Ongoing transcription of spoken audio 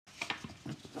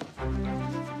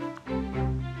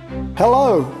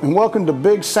Hello, and welcome to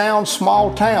Big Sound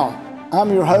Small Town.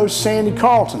 I'm your host, Sandy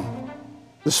Carlton.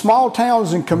 The small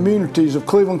towns and communities of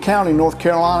Cleveland County, North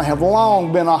Carolina have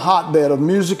long been a hotbed of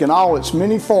music in all its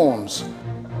many forms.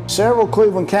 Several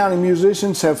Cleveland County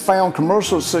musicians have found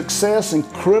commercial success and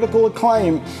critical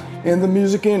acclaim in the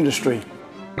music industry.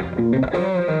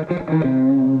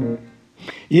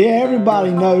 Yeah,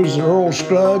 everybody knows that Earl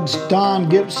Scruggs, Don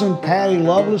Gibson, Patty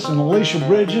Loveless, and Alicia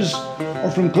Bridges are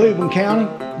from Cleveland County.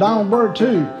 Donald Byrd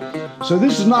too. So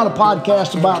this is not a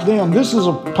podcast about them. This is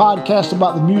a podcast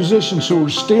about the musicians who are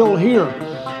still here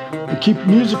and keep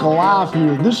music alive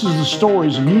here. This is the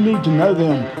stories, and you need to know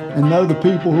them and know the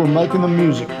people who are making the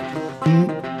music.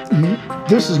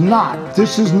 This is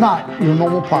not your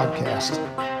normal podcast.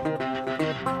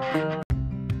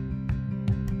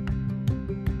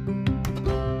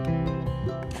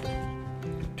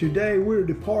 Today we're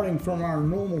departing from our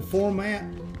normal format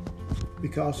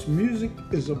because music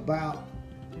is about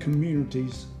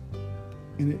communities,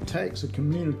 and it takes a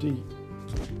community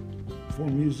for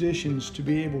musicians to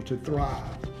be able to thrive.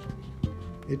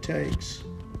 It takes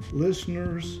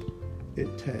listeners,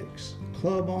 it takes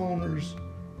club owners,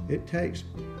 it takes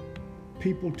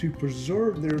people to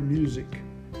preserve their music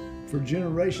for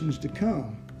generations to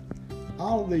come.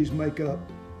 All of these make up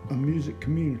a music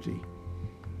community.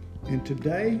 And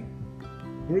today,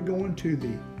 we're going to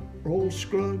the Earl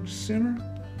Scruggs Center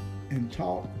and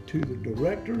talk to the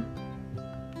director,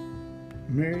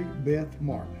 Mary Beth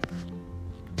Martin.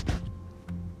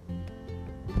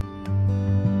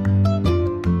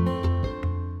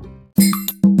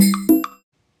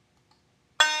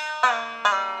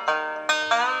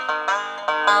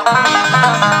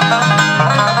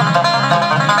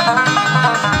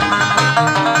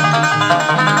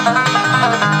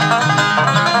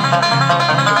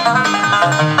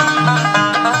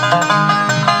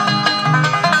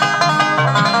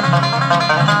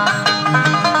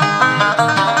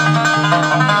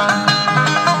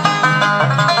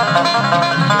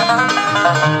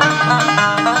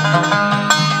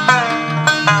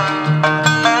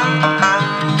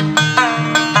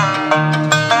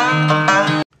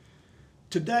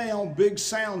 Today on Big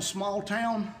Sound Small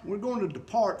Town, we're going to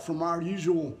depart from our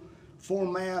usual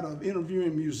format of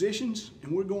interviewing musicians,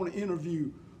 and we're going to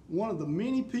interview one of the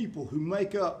many people who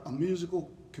make up a musical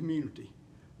community.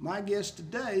 My guest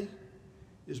today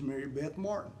is Mary Beth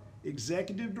Martin,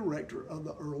 Executive Director of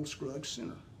the Earl Scruggs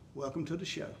Center. Welcome to the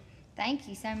show. Thank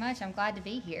you so much. I'm glad to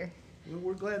be here. Well,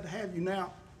 we're glad to have you.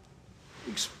 Now,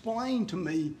 explain to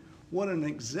me what an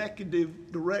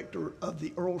Executive Director of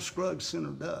the Earl Scruggs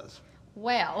Center does.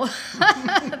 Well,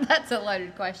 that's a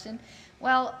loaded question.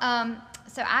 Well,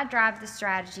 so I drive the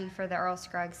strategy for the Earl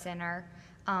Scruggs Center,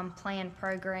 plan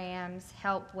programs,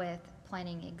 help with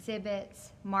planning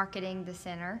exhibits, marketing the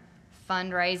center,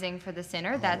 fundraising for the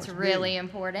center. That's really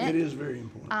important. It is very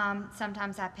important.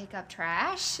 Sometimes I pick up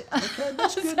trash. Okay,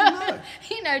 that's good to know.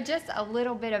 You know, just a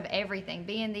little bit of everything.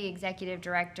 Being the executive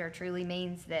director truly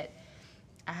means that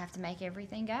I have to make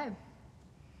everything go.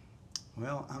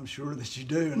 Well, I'm sure that you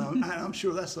do, and I'm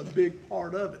sure that's a big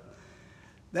part of it.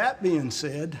 That being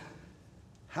said,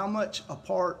 how much a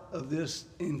part of this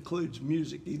includes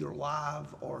music, either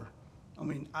live or,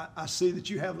 I see that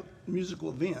you have musical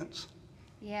events.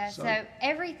 Yeah, so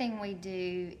everything we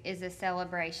do is a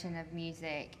celebration of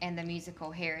music and the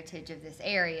musical heritage of this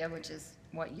area, which is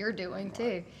what you're doing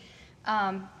too.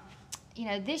 You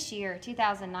know, this year,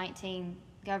 2019,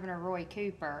 Governor Roy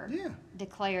Cooper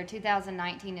declared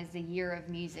 2019 as the year of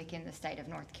music in the state of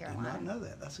North Carolina. I did not know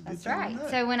that. That's a good That's thing right. to know.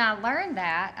 So when I learned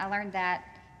that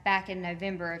back in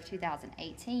November of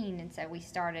 2018, and so we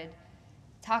started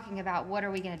talking about what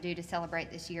are we going to do to celebrate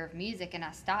this year of music, and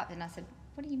I stopped and I said,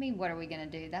 what do you mean, what are we going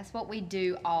to do? That's what we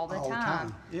do all the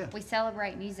time. Yeah. We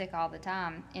celebrate music all the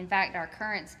time. In fact, our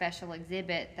current special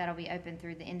exhibit that'll be open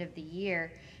through the end of the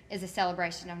year is a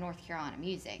celebration of North Carolina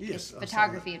music. Yes, it's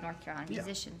photography of North Carolina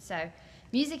musicians. So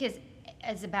music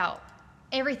is about,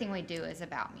 everything we do is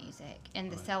about music and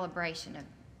the celebration of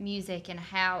music and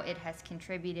how it has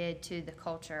contributed to the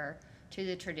culture, to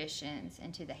the traditions,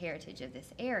 and to the heritage of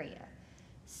this area.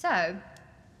 So,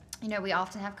 you know, we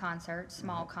often have concerts,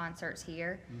 small concerts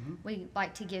here. We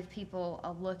like to give people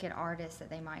a look at artists that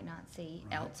they might not see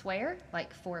elsewhere.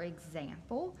 Like, for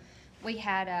example, we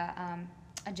had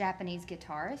a Japanese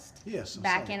guitarist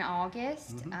back in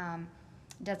August.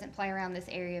 Doesn't play around this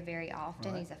area very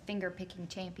often. He's a finger-picking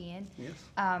champion.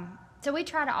 So we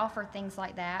try to offer things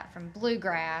like that, from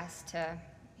bluegrass to,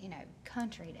 you know,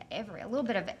 country to a little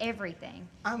bit of everything.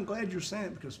 I'm glad you're saying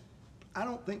it, because I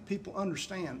don't think people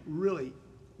understand really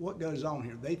what goes on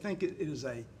here. They think it is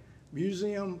a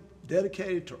museum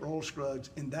dedicated to Earl Scruggs,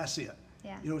 and that's it.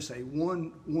 Yeah. You know, say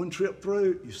one trip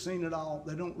through, you've seen it all.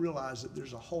 They don't realize that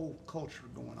there's a whole culture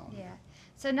going on. Yeah.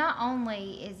 So not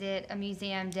only is it a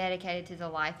museum dedicated to the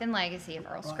life and legacy of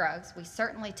Earl Scruggs, we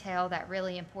certainly tell that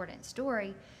really important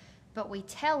story, but we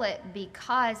tell it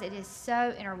because it is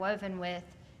so interwoven with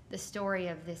the story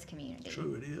of this community.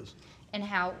 True, it is. And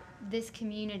how this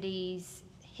community's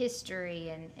history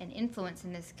and influence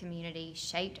in this community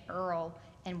shaped Earl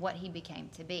and what he became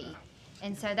to be.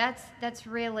 And so that's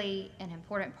really an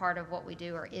important part of what we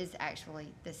do, or is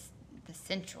actually the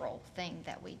central thing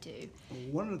that we do.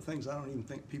 One of the things I don't even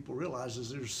think people realize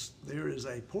is there is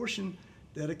a portion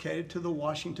dedicated to the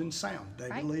Washington Sound,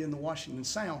 David Right. Lee and the Washington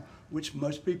Sound, which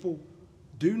most people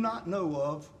do not know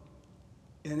of,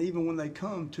 and even when they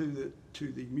come to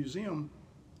the museum,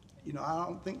 you know, I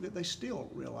don't think that they still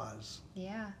realize.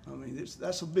 Yeah. I mean,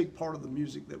 that's a big part of the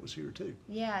music that was here too.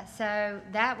 Yeah, so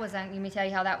that was, let me tell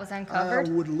you how that was I uncovered.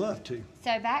 would love to.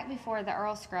 So back before the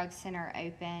Earl Scruggs Center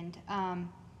opened,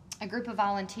 a group of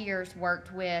volunteers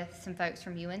worked with some folks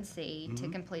from UNC to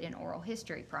complete an oral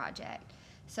history project.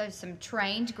 So some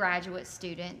trained graduate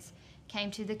students came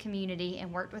to the community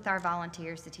and worked with our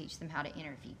volunteers to teach them how to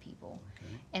interview people.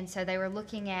 Okay. And so they were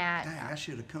looking at... Dang, I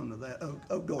should have come to that.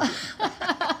 Oh, go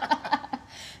ahead.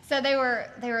 So they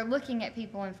were looking at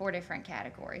people in 4 different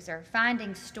categories, or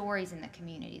finding stories in the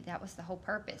community. That was the whole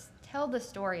purpose. Tell the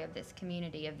story of this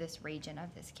community, of this region,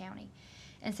 of this county.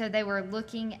 And so they were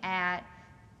looking at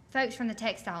folks from the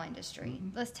textile industry.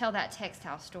 Let's tell that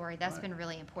textile story. That's been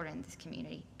really important in this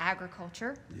community.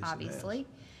 Agriculture, Yes, it obviously.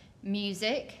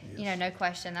 Music, you know, Yes. no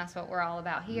question, that's what we're all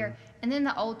about here. And then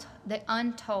the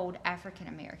untold African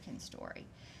American story.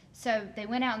 So they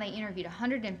went out and they interviewed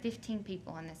 115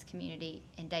 people in this community,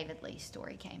 and David Lee's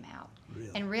story came out. Really?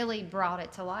 And really brought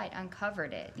it to light,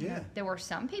 uncovered it. You know, Yeah. there were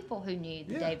some people who knew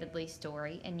the Yeah. David Lee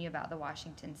story and knew about the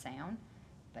Washington Sound,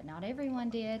 but not everyone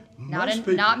did. Most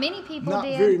people- Not many people Not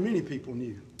did. very many people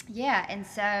knew. Yeah, and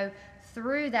so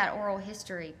through that oral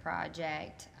history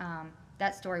project,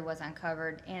 that story was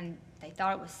uncovered, and they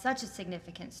thought it was such a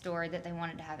significant story that they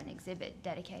wanted to have an exhibit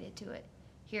dedicated to it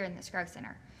here in the Scruggs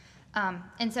Center.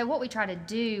 And so what we try to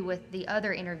do with the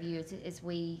other interviews is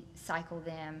we cycle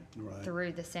them Right.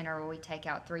 through the center, where we take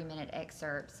out 3-minute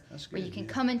excerpts That's where you good, can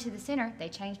yeah. come into the center. They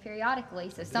change periodically,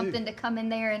 so something to come in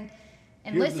there and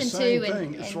Hear the listen same to.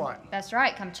 thing, that's right. That's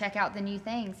right. Come check out the new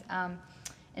things.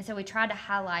 And so we try to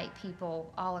highlight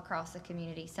people all across the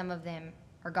community. Some of them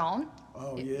are gone.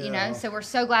 Oh, You yeah. know, so we're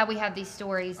so glad we have these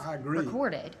stories I agree.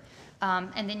 recorded.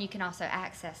 And then you can also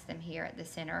access them here at the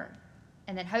center,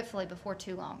 and then hopefully before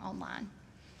too long online.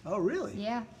 Oh, really?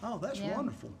 Yeah. Oh, that's Yeah.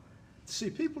 wonderful.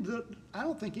 See, I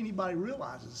don't think anybody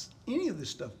realizes any of this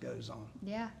stuff goes on.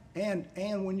 Yeah. And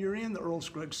when you're in the Earl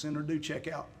Scruggs Center, do check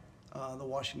out the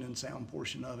Washington Sound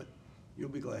portion of it. You'll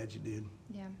be glad you did.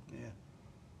 Yeah. Yeah.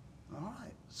 All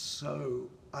right. So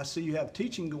I see you have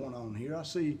teaching going on here. I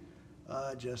see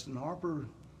Justin Harper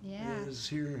Yeah. is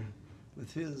here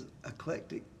with his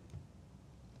eclectic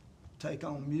take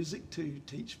on music to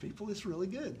teach people. It's really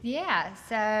good. Yeah.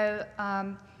 So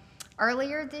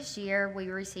earlier this year, we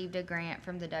received a grant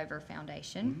from the Dover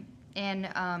Foundation,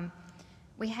 and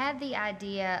we had the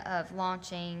idea of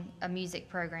launching a music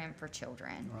program for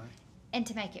children. Right. And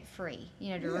to make it free, you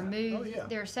know, to Yeah. remove, Oh, yeah.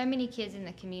 there are so many kids in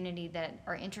the community that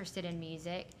are interested in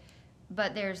music,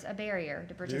 but there's a barrier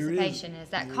to participation, is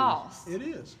that There cost. It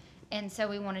is. And so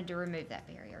we wanted to remove that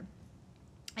barrier.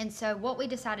 And so what we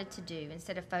decided to do,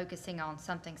 instead of focusing on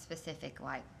something specific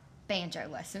like banjo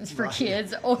lessons for Right.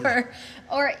 kids or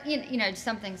you know,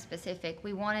 something specific,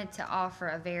 we wanted to offer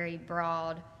a very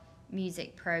broad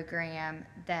music program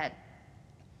that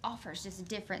offers just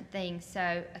different things.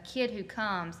 So a kid who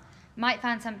comes might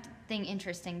find something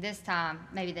interesting this time,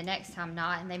 maybe the next time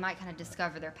not, and they might kind of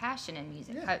discover their passion in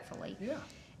music, Yeah. hopefully. Yeah.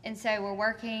 And so we're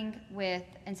working with,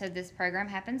 and so this program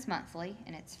happens monthly,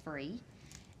 and it's free.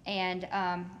 And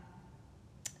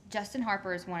Justin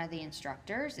Harper is one of the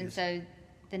instructors, and Yes. so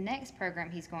the next program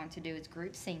he's going to do is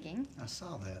group singing. I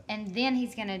saw that. And then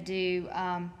he's going to do,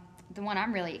 the one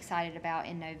I'm really excited about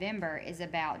in November is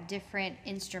about different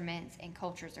instruments and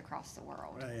cultures across the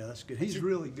world. Oh, yeah, that's good. He's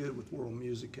really good with world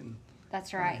music, and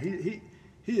That's right.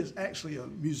 he is actually a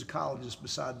musicologist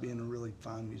beside being a really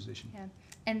fine musician. Yeah.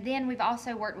 And then we've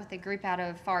also worked with a group out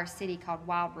of Forest City called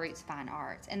Wild Roots Fine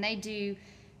Arts, and they do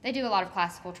a lot of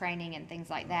classical training and things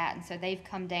like that. And so they've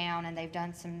come down and they've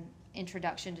done some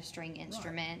introduction to string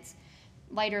instruments.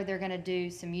 Later, they're going to do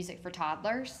some music for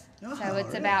toddlers. Oh, So it's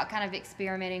really? about kind of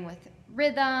experimenting with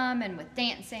rhythm and with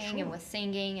dancing Sure. and with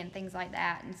singing and things like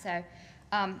that. And so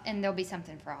And there'll be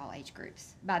something for all age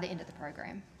groups by the end of the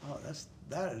program. Oh,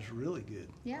 that is really good.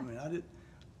 Yeah. I mean,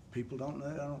 people don't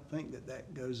know. I don't think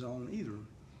that goes on either.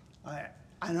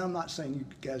 And I'm not saying you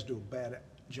guys do a bad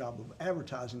job of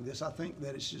advertising this. I think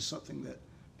that it's just something that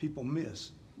people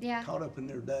miss. Yeah. Caught up in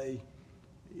their day.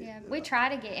 Yeah, we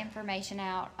try to get information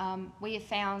out. We have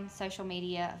found social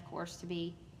media, of course, to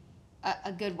be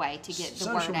a good way to get the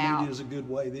word out. Social media is a good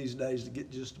way these days to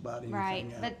get just about anything Right,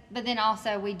 out. but then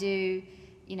also we do,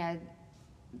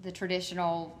 the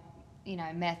traditional,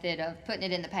 method of putting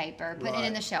it in the paper, putting it in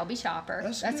Right. the Shelby Shopper.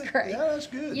 That's good. great. Yeah, that's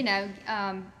good.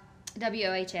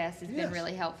 WOHS has been Yes.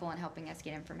 really helpful in helping us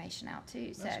get information out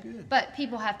too. So, That's good. but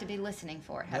people have to be listening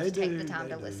for it. Have They to take the do, time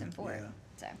they to do, listen for it. yeah.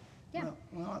 So, yeah.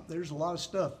 Well, there's a lot of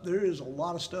stuff. There is a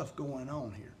lot of stuff going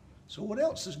on here. So what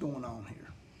else is going on here?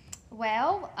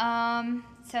 Well,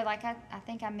 so like I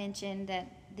think I mentioned that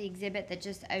the exhibit that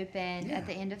just opened at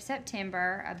the end of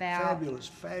September about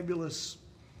Fabulous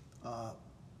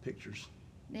pictures.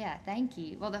 Yeah, thank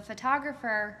you. Well, the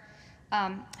photographer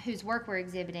whose work we're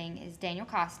exhibiting is Daniel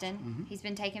Costin. Mm-hmm. He's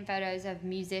been taking photos of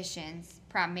musicians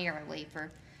primarily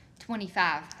for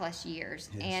 25 plus years.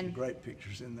 Yes, and some great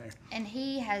pictures in there. and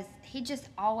he just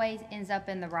always ends up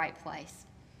in the right place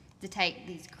to take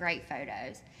these great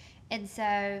photos. And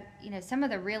so, some of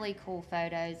the really cool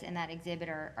photos in that exhibit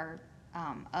are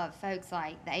of folks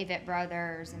like the Avett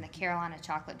Brothers and the Carolina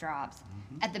Chocolate Drops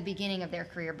at the beginning of their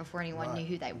career before anyone Right, knew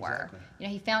who they were. exactly.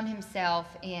 He found himself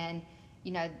in,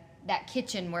 that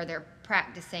kitchen where they're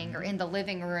practicing or in the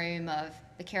living room of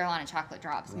the Carolina Chocolate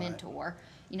Drops Right. mentor,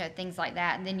 things like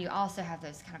that. And then you also have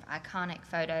those kind of iconic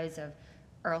photos of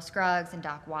Earl Scruggs and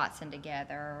Doc Watson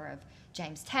together, or of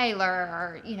James Taylor,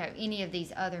 or any of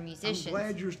these other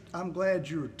musicians. I'm glad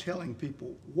you're telling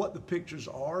people what the pictures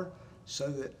are, so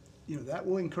that that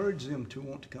will encourage them to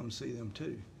want to come see them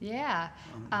too. Yeah,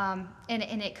 and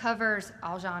it covers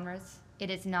all genres. It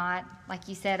is not, like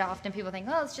you said, often people think,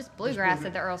 oh, it's just bluegrass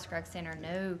at the Earl Scruggs Center.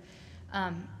 No,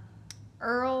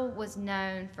 Earl was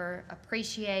known for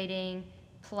appreciating,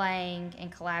 playing,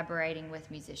 and collaborating with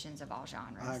musicians of all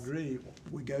genres. I agree.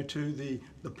 We go to the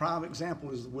prime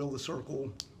example is the Will the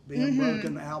Circle Mm-hmm. Being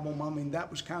Broken album. I mean, that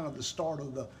was kind of the start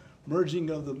of the merging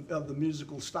of the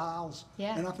musical styles.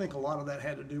 Yeah. And I think a lot of that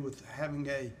had to do with having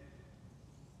a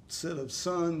set of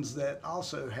sons that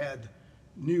also had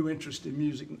new interest in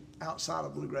music outside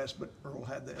of bluegrass, but Earl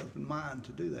had the open mind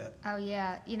to do that. Oh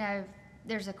yeah,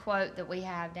 there's a quote that we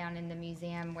have down in the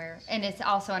museum and it's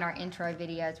also in our intro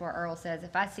videos, where Earl says,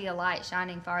 "If I see a light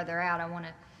shining farther out, I want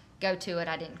to go to it."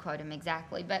 I didn't quote him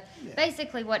exactly, but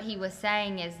basically what he was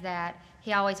saying is that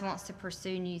he always wants to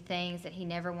pursue new things, that he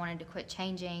never wanted to quit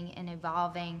changing and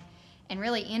evolving and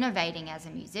really innovating as a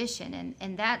musician.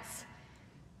 And that's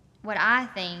what I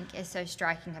think is so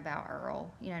striking about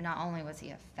Earl. Not only was he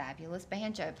a fabulous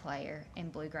banjo player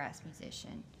and bluegrass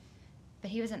musician, but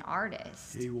he was an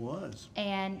artist. He was.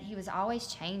 And he was always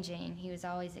changing. He was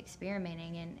always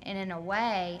experimenting. And in a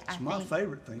way, It's my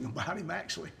favorite thing about him,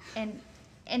 actually. And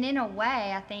in a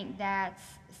way, I think that's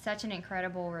such an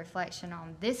incredible reflection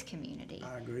on this community.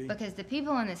 I agree. Because the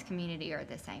people in this community are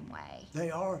the same way. They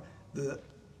are. The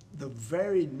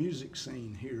varied music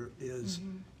scene here is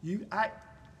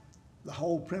the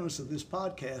whole premise of this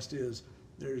podcast is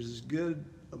there's as good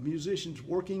of musicians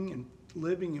working and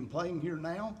living and playing here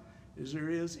now as there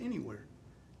is anywhere.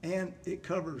 And it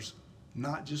covers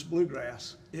not just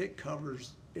bluegrass, it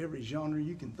covers every genre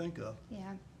you can think of.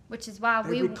 Yeah. Which is why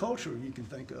Every culture you can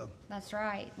think of. That's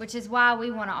right. Which is why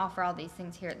we want to offer all these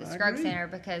things here at the I Scruggs agree. Center,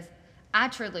 because I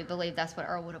truly believe that's what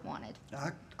Earl would have wanted.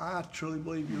 I truly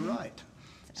believe you're right.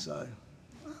 So,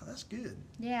 that's good.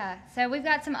 Yeah. So we've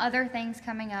got some other things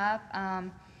coming up.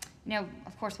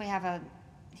 Of course, we have a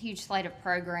huge slate of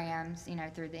programs,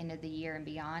 through the end of the year and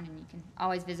beyond, and you can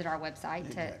always visit our website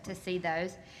Exactly. to see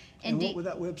those. And what would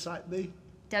that website be?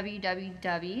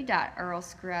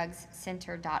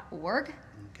 www.earlscruggscenter.org.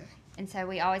 Okay. And so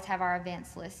we always have our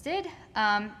events listed.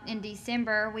 In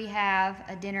December, we have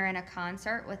a dinner and a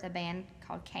concert with a band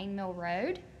called Cane Mill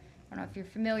Road. I don't know if you're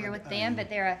familiar with them, but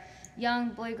they're a young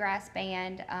bluegrass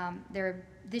band. They're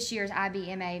this year's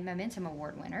IBMA Momentum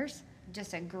Award winners.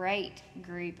 Just a great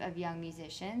group of young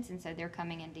musicians, and so they're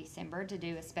coming in December to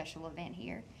do a special event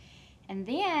here. And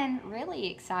then,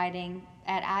 really exciting,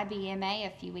 at IBMA a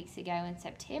few weeks ago in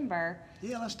September.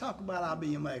 Yeah, let's talk about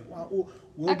IBMA.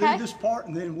 We'll Okay. do this part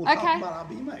and then we'll talk Okay. about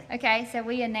IBMA. Okay, so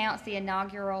we announced the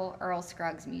inaugural Earl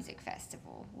Scruggs Music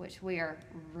Festival, which we are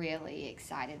really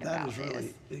excited That about is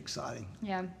really exciting.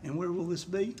 Yeah. And where will this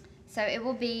be? So it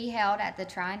will be held at the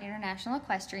Trine International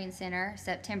Equestrian Center,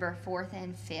 September 4th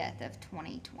and 5th of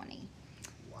 2020.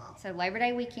 Wow. So Labor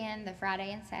Day weekend, the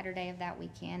Friday and Saturday of that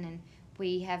weekend, and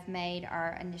we have made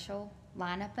our initial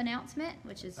lineup announcement,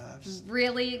 which is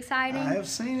really exciting. I have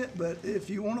seen it, but if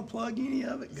you want to plug any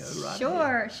of it, go right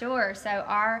Sure, ahead. sure. So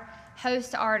our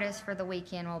host artist for the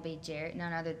weekend will be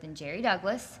none other than Jerry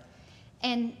Douglas.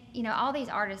 And, you know, all these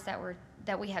artists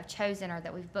that we have chosen or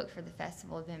that we've booked for the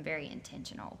festival have been very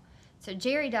intentional. So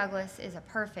Jerry Douglas is a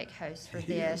perfect host for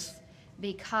this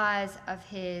because of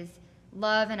his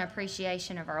love and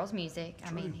appreciation of Earl's music.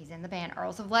 I mean, he's in the band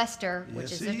Earls of Leicester, which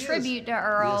Yes, is a he is. tribute to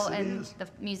Earl Yes, it and is. the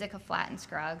music of Flatt and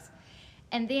Scruggs.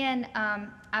 And then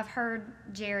I've heard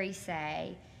Jerry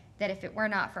say that if it were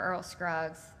not for Earl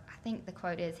Scruggs, I think the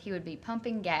quote is, he would be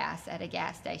pumping gas at a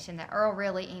gas station, that Earl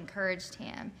really encouraged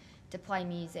him to play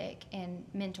music and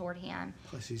mentored him.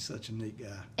 Plus, he's such a neat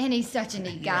guy. And he's such a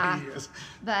neat guy. Yeah, he is.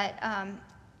 But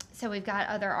so we've got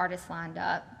other artists lined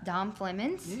up. Dom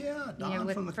Flemons. Yeah, Dom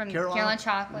from the from Carolina-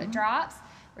 Chocolate Drops.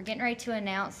 We're getting ready to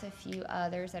announce a few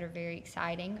others that are very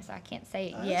exciting, so I can't say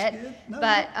it That's yet. good. No,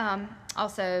 But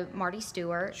also Marty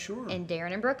Stewart Sure. and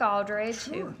Darren and Brooke Aldridge,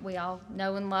 Sure. who we all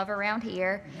know and love around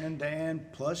here. And Dan,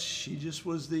 plus she just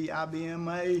was the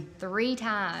IBMA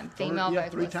Three-time female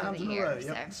vocalist 3 of times the in a year. row.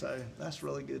 Yep. So that's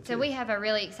really good too. So we have a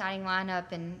really exciting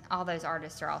lineup, and all those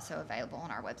artists are also available on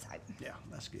our website. Yeah,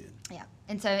 that's good. Yeah,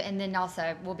 and then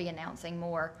also we'll be announcing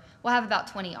more. We'll have about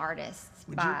 20 artists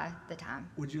Would by the time.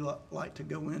 Would you like to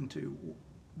go into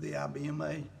the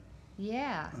IBMA?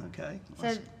 Yeah. Okay.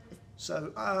 So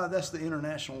So that's the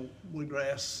International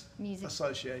Bluegrass Music.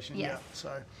 Association. Yes.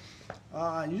 Yeah.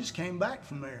 So you just came back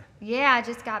from there. yeah, I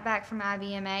just got back from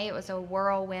IBMA. It was a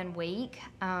whirlwind week.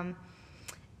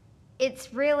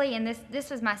 It's really, and this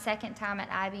was my second time at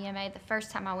IBMA. The first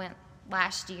time I went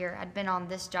last year, I'd been on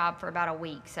this job for about a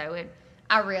week, so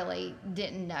I really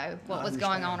didn't know what was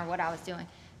going on or what I was doing.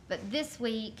 But this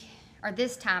week, or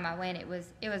this time I went, it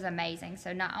was amazing.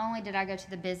 So not only did I go to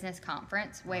the business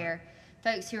conference where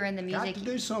folks who are in the music, Got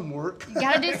to do some work. you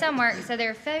got to do some work. So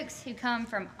there are folks who come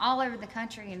from all over the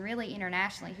country and really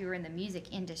internationally who are in the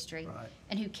music industry Right.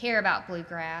 and who care about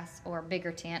bluegrass or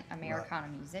bigger tent Americana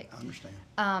music. I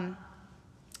understand.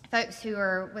 Folks who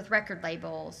are with record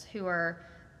labels, who are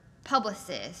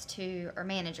publicists, who are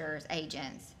managers,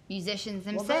 agents, musicians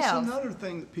Well, themselves. that's another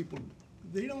thing that people,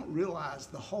 they don't realize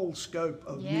the whole scope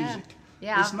of Yeah. music.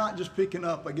 Yeah. It's not just picking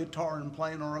up a guitar and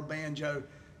playing or a banjo.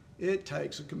 It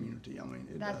takes a community. I mean,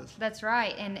 it does. That's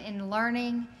right. And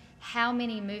learning how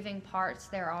many moving parts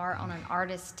there are on an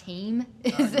artist's team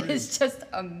agree. is just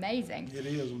amazing. It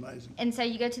is amazing. And so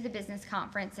you go to the business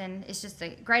conference, and it's just a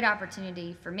great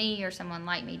opportunity for me or someone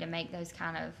like me to make those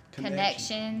kind of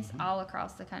connections all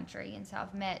across the country. And so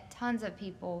I've met tons of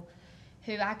people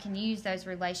who I can use those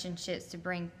relationships to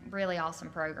bring really awesome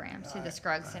programs to the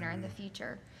Scruggs Center in the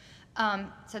future.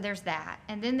 So there's that.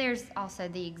 And then there's also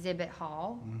the exhibit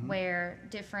hall where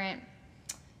different,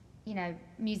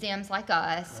 museums like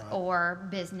us or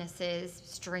businesses,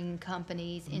 string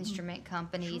companies, instrument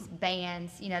companies,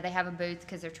 bands, they have a booth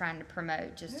because they're trying to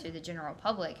promote just to the general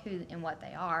public who and what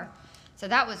they are. So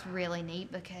that was really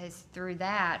neat because through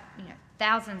that,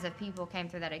 thousands of people came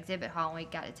through that exhibit hall, and we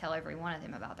got to tell every one of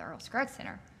them about the Earl Scruggs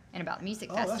Center and about the music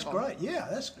Oh, festival. that's great. Yeah,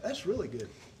 that's really good.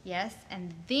 Yes,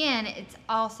 and then it's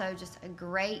also just a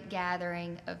great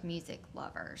gathering of music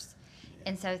lovers.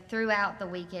 And so throughout the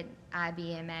week at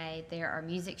IBMA, there are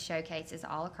music showcases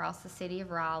all across the city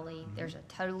of Raleigh. There's a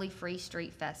totally free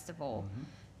street festival.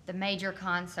 The major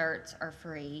concerts are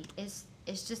free. It's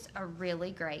just a really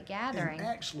great gathering. And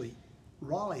actually,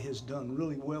 Raleigh has done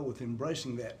really well with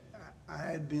embracing that. I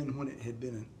had been when it had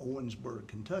been in Owensboro,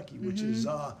 Kentucky, which is,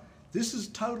 this is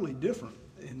totally different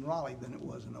in Raleigh than it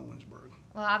was in Owensboro.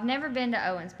 Well, I've never been to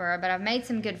Owensboro, but I've made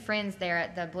some good friends there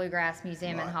at the Bluegrass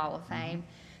Museum and Right. Hall of Fame.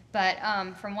 But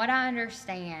from what I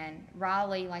understand,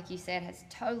 Raleigh, like you said, has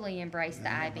totally embraced the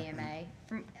IBMA.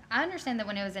 I understand that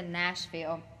when it was in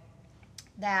Nashville,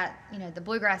 that the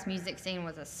bluegrass music scene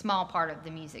was a small part of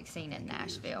the music scene in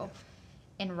Nashville.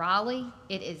 In Raleigh,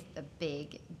 it is the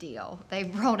big deal.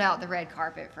 They've rolled out the red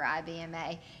carpet for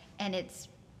IBMA,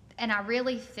 and I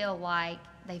really feel like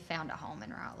they found a home in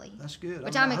Raleigh. That's good.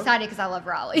 Which I I'm mean, I hope- excited because I love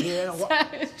Raleigh. Yeah.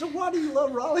 So why do you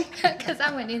love Raleigh? Because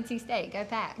I went to NC State. Go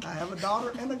Pack. I have a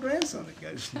daughter and a grandson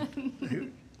that who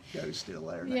goes still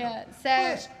there now.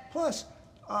 Yeah, so- Plus,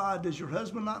 does your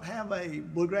husband not have a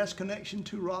bluegrass connection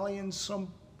to Raleigh in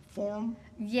some form?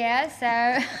 Yeah,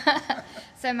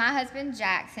 so my husband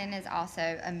Jackson is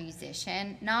also a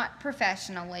musician, not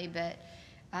professionally, but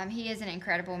he is an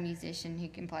incredible musician who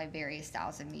can play various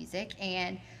styles of music.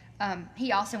 And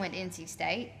he also went to NC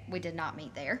State. We did not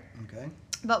meet there. Okay.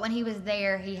 But when he was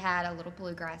there, he had a little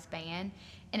bluegrass band,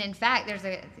 And in fact, there's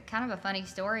a kind of a funny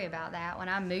story about that. When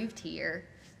I moved here,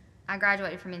 I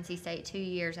graduated from NC State 2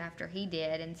 years after he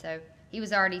did, and so he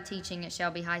was already teaching at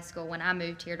Shelby High School when I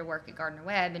moved here to work at Gardner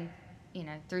Webb, and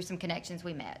through some connections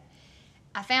we met.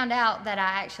 I found out that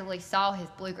I actually saw his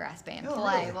bluegrass band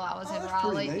play really? while I was in That's pretty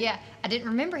Raleigh. neat. Yeah, I didn't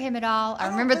remember him at all. I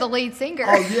don't remember the think- lead singer.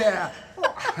 Oh yeah.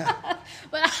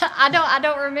 But I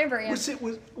don't remember him.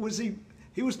 Was he?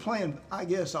 He was playing, I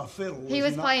guess, a fiddle. He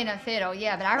was not? playing a fiddle,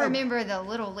 yeah, but I Oh. remember the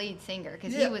little lead singer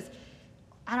because Yeah. he was,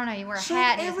 I don't know, he wore a See,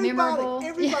 hat and he was memorable.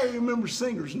 Everybody remembers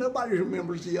singers. Nobody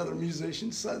remembers the other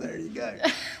musicians. So there you go.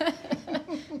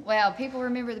 Well, people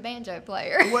remember the banjo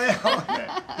player. Well,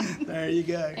 there you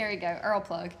go. There you go, Earl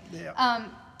plug. Yeah.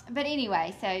 But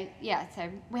anyway, so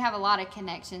we have a lot of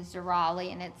connections to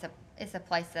Raleigh, and it's a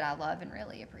place that I love and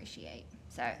really appreciate.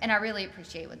 So, and I really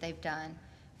appreciate what they've done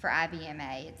for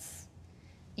IBMA. It's,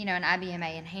 and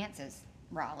IBMA enhances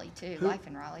Raleigh too, life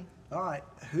in Raleigh. All right.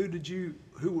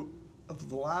 Who of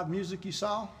the live music you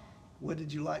saw? What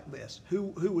did you like best? Who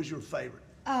was your favorite?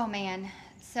 Oh man,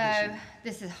 so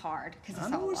this is hard because I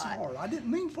it's know a it's lot. hard. I didn't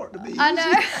mean for it to be. I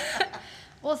easy. know.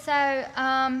 Well, so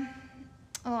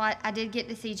I did get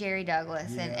to see Jerry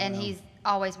Douglas, and Yeah. he's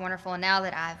always wonderful. And now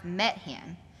that I've met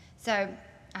him, so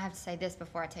I have to say this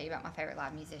before I tell you about my favorite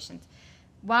live musicians.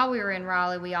 While we were in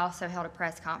Raleigh, we also held a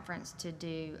press conference to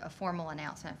do a formal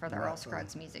announcement for the Right, Earl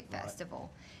Scruggs Music right.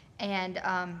 Festival. And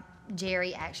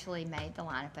Jerry actually made the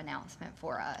lineup announcement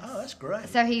for us. Oh, that's great.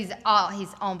 So he's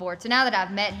on board. So now that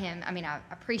I've met him, I mean, I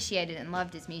appreciated and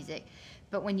loved his music.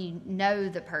 But when you know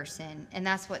the person, and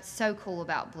that's what's so cool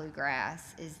about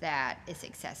bluegrass, is that it's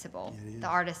accessible. It is. The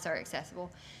artists are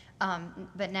accessible.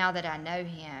 But now that I know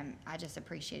him, I just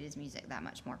appreciate his music that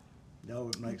much more. No,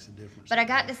 it makes a difference. But I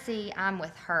got to see I'm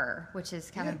With Her, which is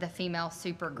kind of Yeah. the female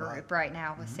super group Right. right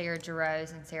now with Sarah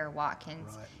Jarosz and Sarah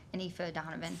Watkins Right. and Aoife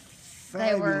Donovan.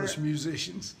 Fabulous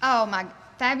musicians. Oh my,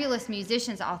 fabulous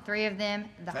musicians, all three of them.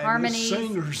 The Fabulous harmonies.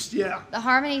 singers. Yeah. The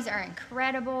harmonies are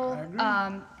incredible. I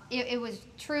agree. It was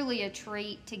truly a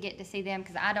treat to get to see them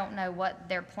because I don't know what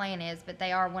their plan is, but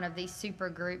they are one of these super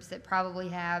groups that probably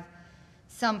have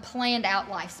some planned out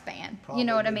lifespan. You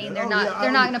know what I Probably mean? do. They're Oh, not yeah,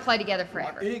 they're not going to play together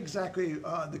forever. Exactly.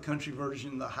 The country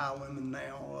version, the Highwomen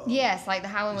now. Yes, like the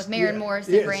high one with Maren Yeah,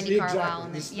 Morrison, yes, Brandy Carlisle,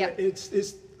 and exactly. yep.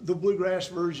 It's the bluegrass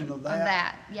version of that. Of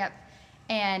that, yep.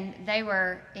 And they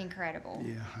were incredible.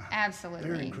 Yeah. Absolutely.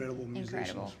 They're incredible musicians.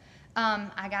 Incredible.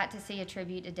 I got to see a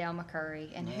tribute to Del McCurry,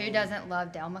 and who doesn't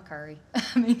love Del McCurry?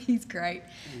 I mean, he's great.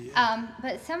 Yeah.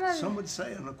 But some would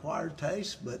say an acquired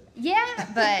taste, but yeah,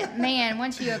 but man,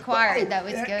 once you acquire it, though,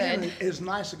 it's and good. as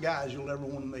nice a guy as you'll ever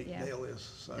want to meet. Yeah. Dale is.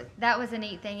 So That was a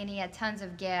neat thing, and he had tons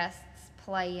of guests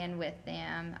playing with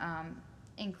them,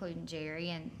 including Jerry,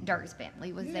 and Dirk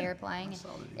Bentley was Yeah, there playing. I saw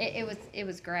that he It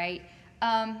was great.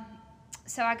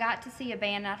 So I got to see a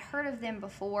band. I'd heard of them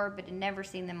before, but had never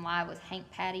seen them live. Was Hank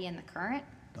Patty and the Current.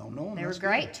 don't know him. They were That's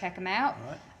great. good. Check them out.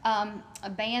 All right. A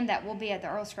band that will be at the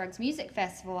Earl Scruggs Music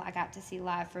Festival. I got to see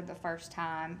live for the first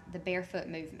time. The Barefoot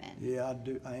Movement. Yeah, I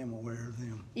do. I am aware of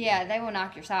them. Yeah, they will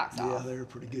knock your socks Yeah, off. they're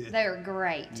pretty good. They were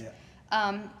great.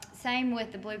 Yeah. Same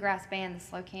with the bluegrass band, the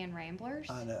Slow Can Ramblers.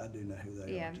 I do know who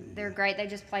they Yeah, are too. they're great. They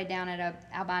just played down at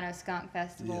a albino skunk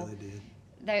festival. Yeah, they did.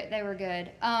 They were good.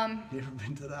 You ever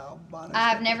been to the albino?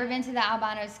 I've skunk? never been to the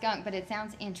albino skunk, but it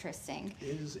sounds interesting. It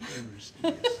is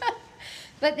interesting. Yes.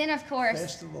 But then, of course,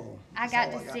 Festival. I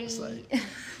That's got all to say. see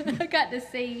I got to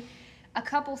see a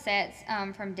couple sets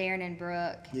from Darren and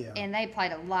Brooke, Yeah. and they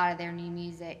played a lot of their new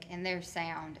music, and their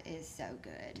sound is so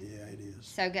good. Yeah, it is.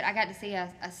 So good. I got to see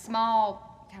a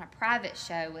small kind of private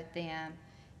show with them,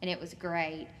 and it was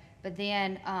great. But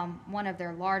then one of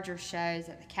their larger shows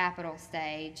at the Capitol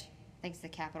stage, I think it's the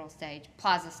Capitol stage,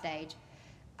 Plaza stage.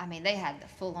 I mean, they had the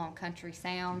full-on country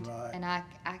sound, Right. and I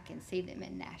can see them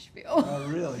in Nashville. Oh,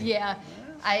 really? Yeah,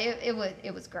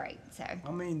 it was great. So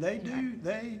I mean,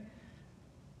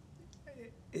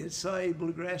 it's a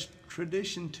bluegrass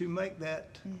tradition to make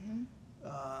that Mm-hmm.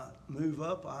 move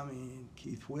up. I mean,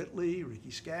 Keith Whitley,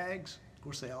 Ricky Skaggs, of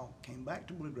course, they all came back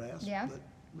to bluegrass. Yeah.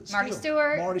 But Marty still,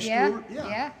 Stewart, Marty yeah, Stewart, yeah.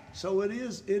 yeah. So it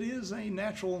is a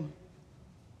natural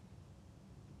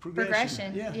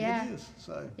Progression, Yeah, yeah. it is.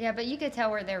 So yeah, but you could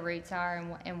tell where their roots are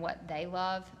and what they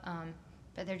love.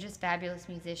 But they're just fabulous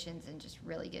musicians and just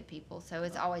really good people. So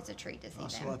it's always a treat to see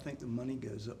also, them. I think the money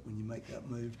goes up when you make that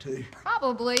move too.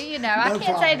 Probably, I No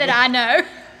can't say problem. that I know,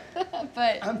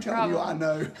 but I'm telling you, I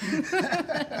know.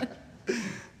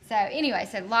 So anyway,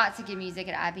 so lots of good music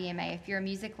at IBMA. If you're a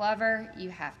music lover, you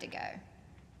have to go.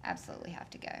 Absolutely have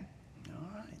to go.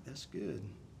 All right, that's good.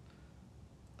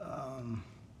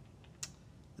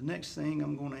 The next thing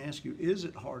I'm going to ask you, is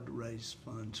it hard to raise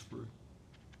funds for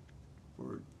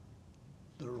for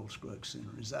the Earl Scruggs Center?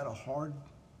 Is that a hard?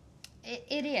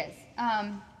 It is.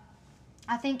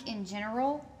 I think in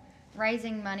general,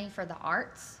 raising money for the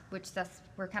arts, which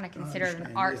we're kind of considered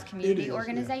an arts community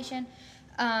organization.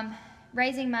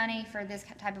 Raising money for this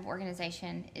type of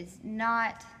organization is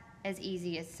not as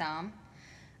easy as some.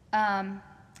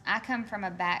 I come from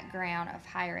a background of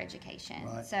higher education,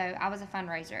 Right. so I was a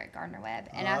fundraiser at Gardner Webb,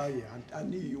 and I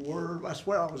knew you were. That's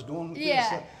where I was going with Yeah.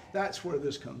 this. That's where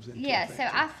this comes into yeah, effect, so too.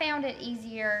 I found it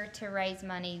easier to raise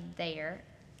money there.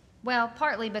 Well,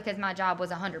 partly because my job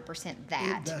was 100%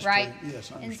 that, That's right? true.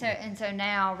 Yes, I and understand. so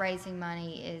now raising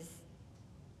money is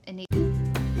an easy.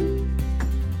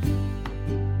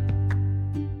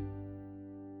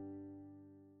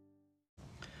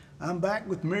 I'm back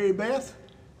with Mary Beth,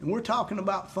 and we're talking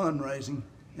about fundraising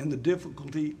and the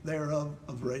difficulty thereof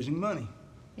of raising money.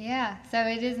 Yeah, so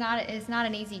it's not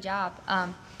an easy job.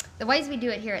 The ways we do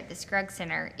it here at the Scruggs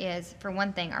Center is, for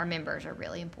one thing, our members are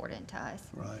really important to us.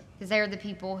 Right. Because they're the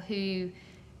people who,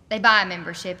 they buy a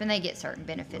membership and they get certain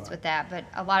benefits Right. with that, but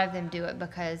a lot of them do it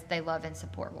because they love and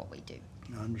support what we do.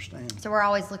 I understand. So we're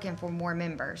always looking for more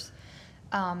members.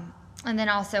 And then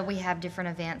also we have different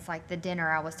events like the dinner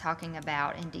I was talking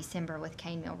about in December with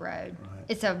Cane Mill Road. Right.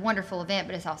 It's a wonderful event,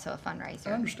 but it's also a fundraiser.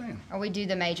 I understand. Or we do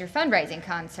the major fundraising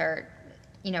concert,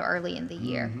 early in the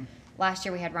year. Mm-hmm. Last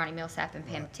year we had Ronnie Millsap and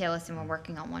Pam Tillis, and we're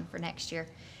working on one for next year.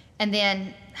 And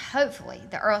then hopefully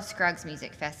the Earl Scruggs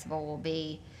Music Festival will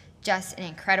be just an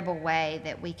incredible way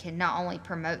that we can not only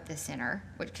promote the center,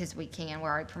 because we're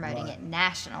already promoting Right. it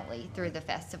nationally through the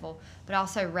festival, but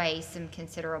also raise some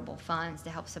considerable funds to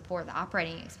help support the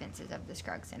operating expenses of the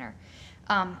Scruggs Center.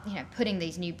 Putting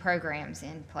these new programs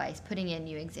in place, putting in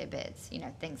new exhibits,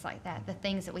 things like that, the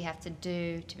things that we have to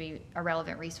do to be a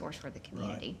relevant resource for the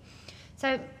community.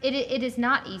 So it is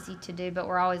not easy to do, but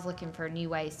we're always looking for new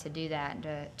ways to do that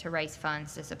and to raise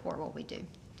funds to support what we do.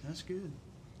 That's good.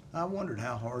 I wondered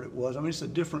how hard it was. I mean,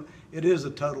 it is a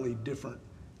totally different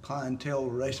clientele to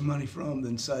raise money from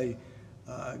than, say,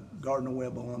 Gardner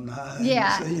Webb alumni.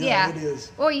 Yeah, yeah. It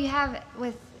is. Well,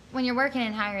 when you're working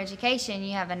in higher education,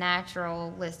 you have a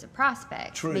natural list of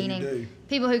prospects. True, you meaning do.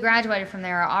 people who graduated from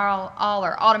there are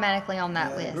automatically on that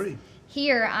Yeah, I list. agree.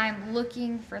 Here, I'm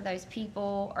looking for those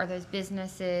people or those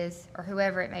businesses or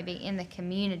whoever it may be in the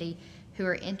community who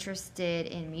are interested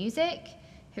in music,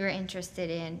 who are interested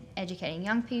in educating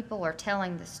young people or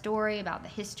telling the story about the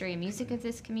history and music of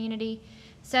this community.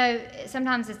 So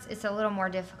sometimes it's a little more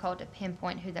difficult to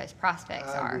pinpoint who those prospects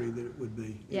I are. agree that it would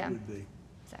be. Yeah. It would be.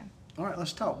 So. All right,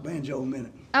 let's talk banjo a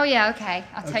minute. Oh yeah, okay.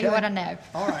 I'll tell you Okay? what I know.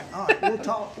 All right.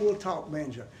 We'll talk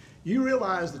banjo. You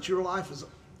realize that your life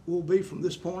will be from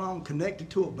this point on connected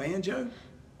to a banjo?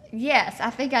 Yes, I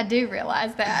think I do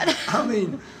realize that. I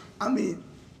mean, I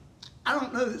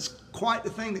don't know that it's quite the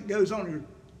thing that goes on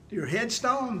your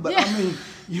headstone, but Yeah. I mean,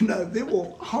 it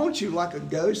will haunt you like a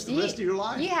ghost the rest of your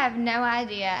life. You have no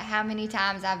idea how many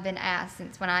times I've been asked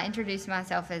since when I introduced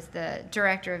myself as the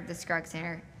director of the Scruggs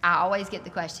Center. I always get the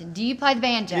question, do you play the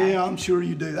banjo? Yeah, I'm sure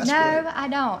you do. That's No, great. I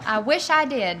don't. I wish I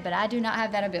did, but I do not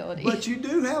have that ability. But you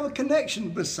do have a connection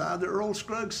beside the Earl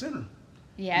Scruggs Center.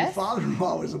 Your Yes.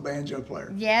 father-in-law was a banjo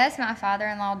player. Yes, my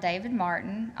father-in-law, David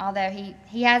Martin, although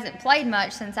he hasn't played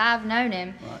much since I've known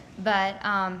him, Right.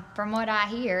 but from what I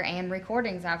hear and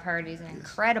recordings I've heard, he's an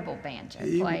incredible banjo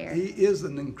player. He is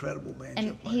an incredible banjo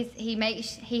And player.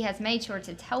 he has made sure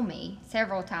to tell me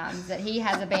several times that he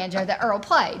has a banjo that Earl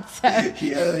played. So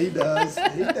Yeah, he does.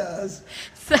 He does.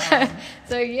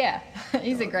 so yeah,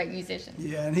 he's a great musician.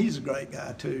 Yeah, and he's a great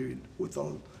guy too, with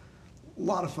a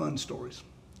lot of fun stories.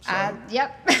 So,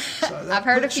 Yep, so that I've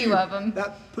heard a puts few you- of them.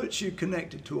 That puts you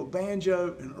connected to a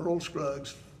banjo and Earl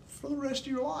Scruggs for the rest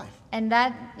of your life. And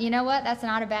that, you know what? That's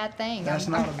not a bad thing. That's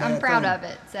I'm, not I'm, a bad I'm proud thing. of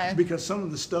it. So Because some of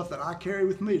the stuff that I carry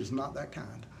with me is not that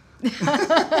kind.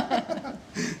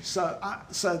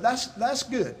 So that's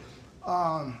good.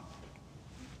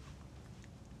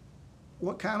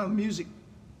 What kind of music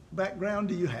background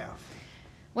do you have?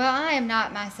 Well, I am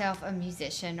not myself a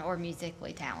musician or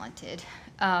musically talented.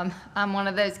 I'm one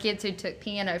of those kids who took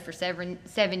piano for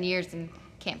 7 years and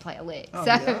can't play a lick. Oh,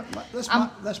 so yeah.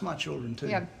 That's my children too.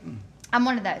 yeah, I'm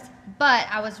one of those. But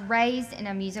I was raised in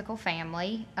a musical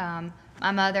family.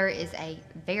 My mother is a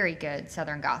very good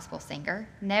Southern gospel singer.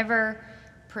 Never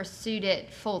pursued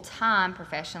it full time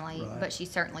professionally, Right. but she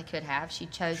certainly could have. She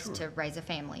chose to raise a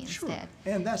family Sure. instead.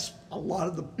 And that's a lot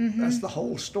of that's the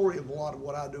whole story of a lot of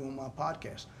what I do on my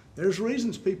podcast. There's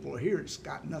reasons people are here. It's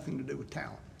got nothing to do with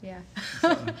talent. Yeah.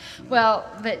 Well,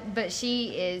 but she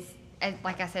is,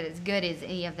 like I said, as good as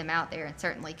any of them out there, and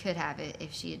certainly could have it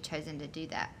if she had chosen to do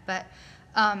that. But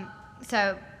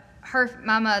so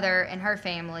my mother and her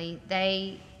family,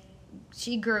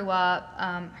 she grew up,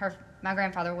 my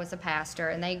grandfather was a pastor,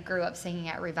 and they grew up singing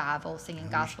at revival, singing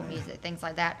gospel music, things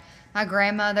like that. My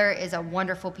grandmother is a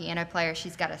wonderful piano player.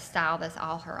 She's got a style that's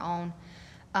all her own.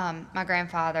 My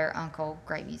grandfather, uncle,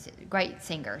 great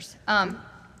singers. And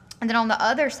then on the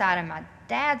other side of my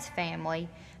dad's family,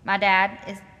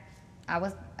 I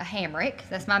was a Hamrick.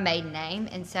 That's my maiden name.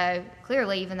 And so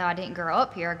clearly, even though I didn't grow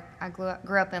up here, I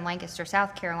grew up in Lancaster,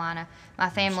 South Carolina. My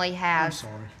family has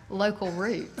local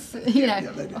roots. Yeah,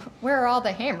 they do. Where are all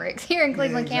the Hamricks? Here in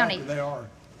Cleveland exactly, County. They are.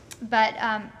 But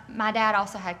my dad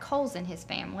also had Coles in his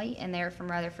family, and they're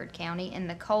from Rutherford County. And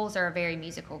the Coles are a very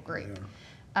musical group.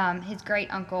 His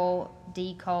great uncle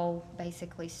D. Cole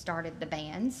basically started the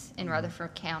bands in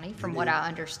Rutherford County, from what I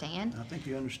understand. I think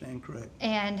you understand correct.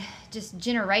 And just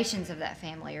generations of that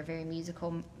family are very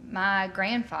musical. My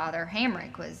grandfather,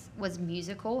 Hamrick, was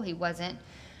musical. He wasn't,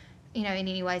 in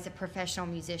any ways a professional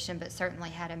musician, but certainly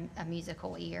had a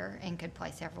musical ear and could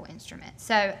play several instruments.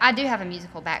 So I do have a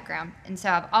musical background, and so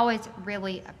I've always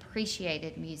really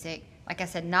appreciated music. Like I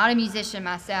said, not a musician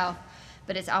myself,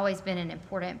 but it's always been an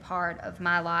important part of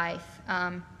my life.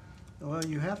 Well,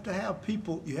 you have to have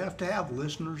people, you have to have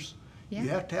listeners, Yeah. you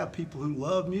have to have people who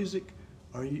love music,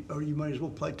 or you may as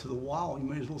well play to the wall, you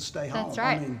may as well stay home. That's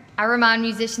right. I mean, I remind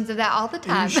musicians of that all the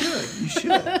time. you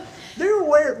should. They're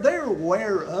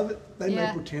aware of it. They Yeah.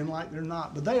 may pretend like they're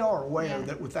not, but they are aware Yeah.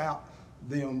 that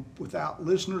without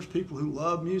listeners, people who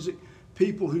love music,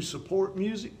 people who support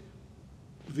music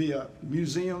via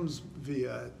museums,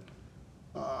 via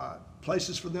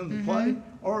places for them to play,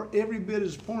 or every bit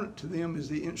as important to them as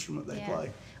the instrument they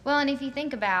play. Well, and if you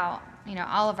think about,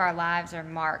 all of our lives are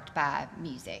marked by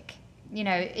music.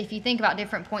 If you think about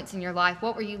different points in your life,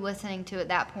 what were you listening to at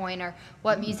that point, or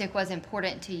what music was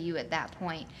important to you at that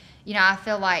point? I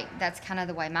feel like that's kind of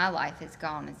the way my life has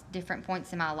gone. It's different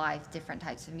points in my life, different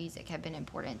types of music have been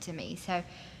important to me. So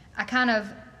I kind of,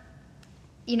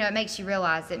 it makes you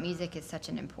realize that music is such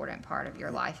an important part of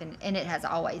your life, and it has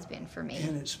always been for me.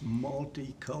 And it's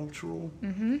multicultural.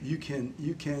 You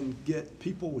can get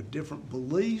people with different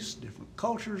beliefs, different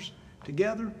cultures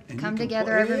together, and Come you can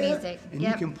together play, over music. And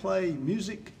Yep. you can play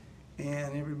music,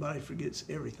 and everybody forgets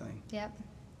everything. Yep.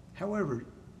 However,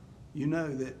 you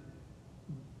know that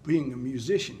being a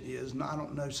musician I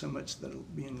don't know so much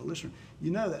that being a listener,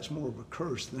 that's more of a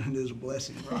curse than it is a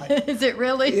blessing, right? Is it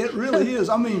really? It really is.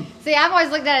 I mean, See, I've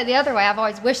always looked at it the other way. I've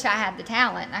always wished I had the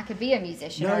talent. I could be a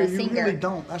musician no, or a you singer. really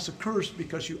don't. That's a curse,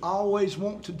 because you always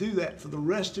want to do that for the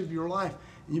rest of your life,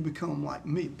 and you become like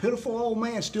me, pitiful old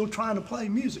man still trying to play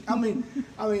music. I mean,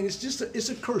 it's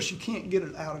a curse. You can't get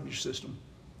it out of your system.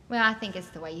 Well, I think it's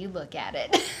the way you look at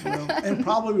it. And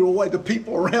probably the way the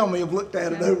people around me have looked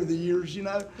at it over the years,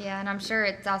 Yeah, and I'm sure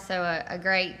it's also a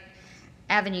great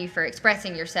avenue for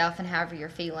expressing yourself and however you're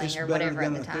feeling It's or better whatever at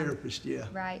than the a time. therapist, yeah.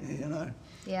 Right.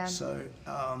 Yeah. So,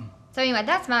 So anyway,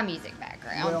 that's my music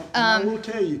background. well, I will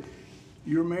tell you,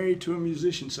 you're married to a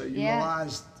musician, so you Yeah.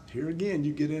 realize, here again,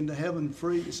 you get into heaven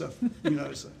free. It's a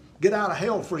get out of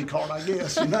hell free card, I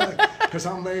guess, because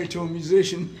I'm married to a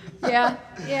musician. Yeah,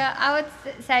 I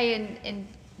would say in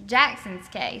Jackson's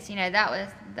case, that was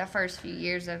the first few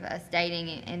years of us dating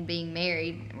and being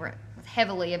married were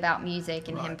heavily about music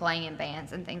and him Right. playing in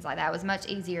bands and things like that. It was much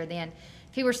easier then.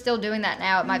 If he were still doing that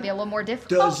now, it might be a little more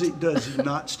difficult. Does he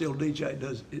not still DJ?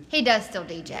 Does it? He does still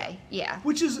DJ, yeah.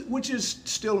 Which is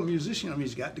still a musician. I mean,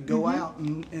 he's got to go out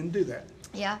and do that.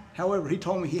 Yeah. However, he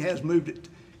told me he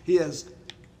has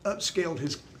upscaled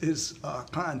his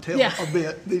clientele Yeah. a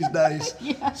bit these days.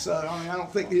 Yeah. So I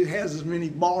don't think it has as many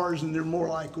bars, and they're more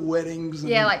like weddings. And,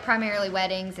 Yeah, like primarily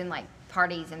weddings and like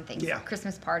parties and things, Yeah.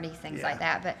 Christmas parties, things Yeah. like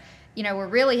that. But,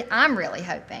 I'm really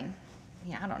hoping,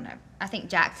 I don't know. I think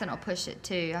Jackson will push it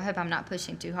too. I hope I'm not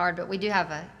pushing too hard, but we do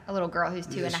have a little girl who's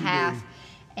 2 Yes, and a you half. do.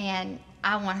 And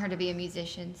I want her to be a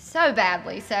musician so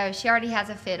badly. So she already has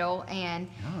a fiddle, and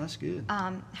Oh, that's good.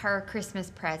 her Christmas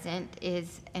present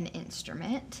is an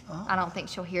instrument. Oh. I don't think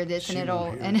she'll hear this, She and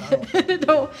won't hear it.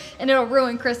 it'll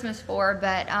ruin Christmas for her.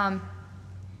 But I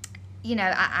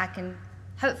can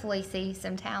hopefully see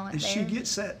some talent And there. she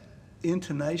gets that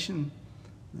intonation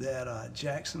that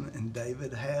Jackson and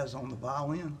David has on the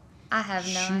violin. I have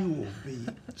She none. will be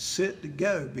set to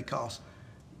go, because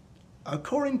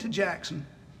according to Jackson,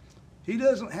 he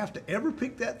doesn't have to ever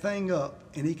pick that thing up,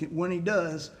 and when he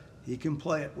does, he can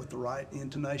play it with the right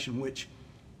intonation, which,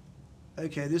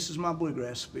 okay, this is my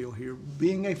bluegrass spiel here.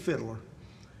 Being a fiddler,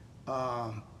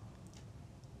 a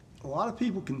lot of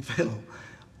people can fiddle.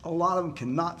 A lot of them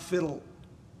cannot fiddle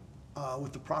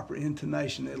with the proper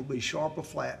intonation. It'll be sharp or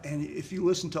flat. And if you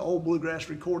listen to old bluegrass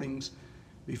recordings,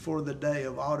 before the day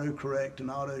of autocorrect and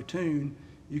auto-tune,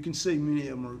 you can see many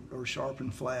of them are sharp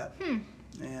and flat.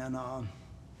 And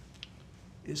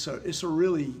it's a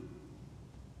really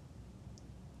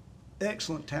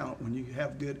excellent talent when you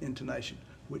have good intonation,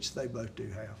 which they both do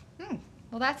have.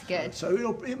 Well, that's good.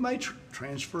 So it may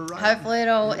transfer right. Hopefully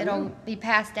it'll be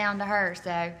passed down to her.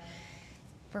 So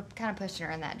we're kind of pushing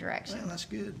her in that direction. Well, that's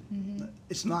good.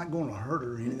 It's not going to hurt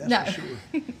her any, that's No. for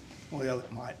sure. Well,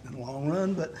 it might in the long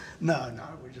run, but no,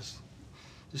 we just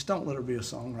don't let her be a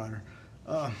songwriter.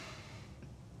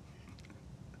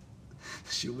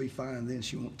 She'll be fine then.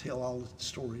 She won't tell all the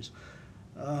stories.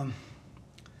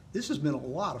 This has been a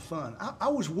lot of fun. I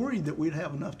was worried that we'd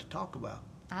have enough to talk about.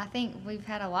 I think we've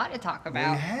had a lot to talk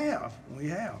about. We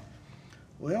have.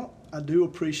 Well, I do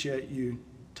appreciate you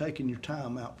taking your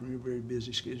time out from your very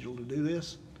busy schedule to do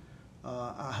this.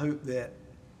 I hope that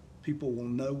people will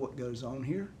know what goes on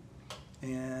here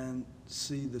and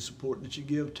see the support that you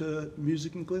give to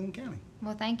music in Cleveland County.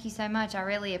 Well, thank you so much. I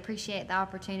really appreciate the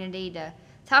opportunity to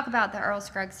talk about the Earl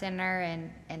Scruggs Center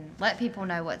and let people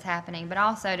know what's happening, but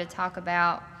also to talk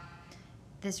about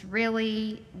this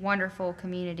really wonderful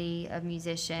community of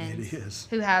musicians It is.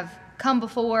 who have come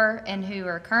before and who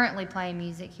are currently playing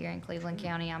music here in Cleveland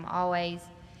County. I'm always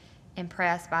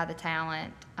impressed by the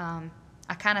talent. I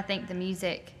kind of think the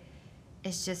music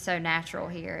is just so natural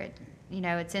here.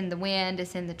 It's in the wind,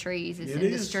 it's in the trees, it's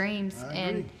in the streams,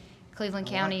 and Cleveland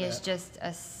County is just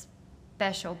a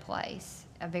special place,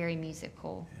 a very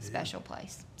musical, special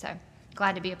place. So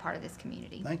glad to be a part of this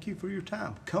community. Thank you for your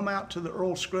time. Come out to the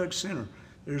Earl Scruggs Center.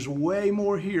 There's way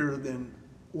more here than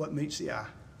what meets the eye.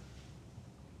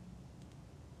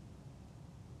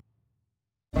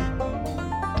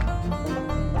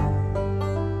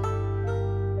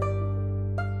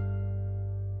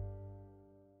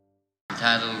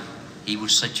 Entitled, He Will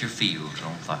Set Your Fields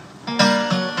on Fire.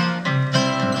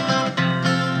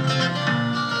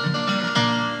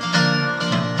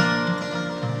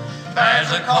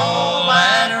 There's a cold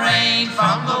and rain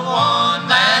from the one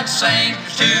that sang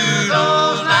to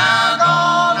those now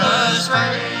gone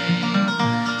astray,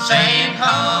 saying,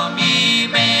 come ye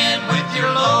men with your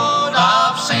load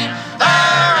of sin,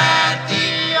 there at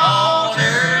the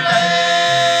altar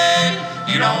lay.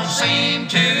 You don't seem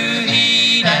to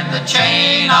heed, and the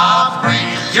chain of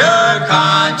grief, your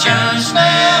conscience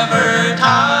never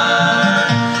tired.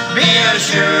 Be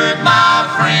assured, my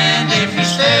friend, if you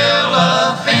still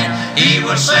offend, He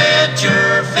will set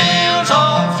your fields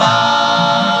on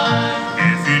fire.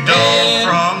 If you don't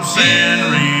from sin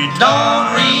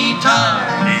don't retire,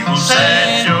 He will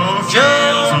set your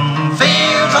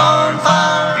fields on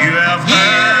fire. You have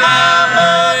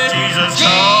heard Jesus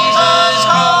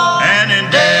call, and in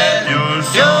death your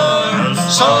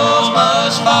souls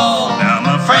must fall. Now,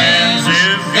 my friends,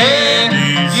 if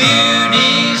you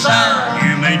desire,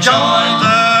 you may join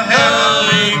the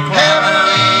heavenly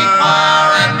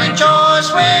choir and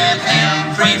rejoice with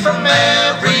Him, free from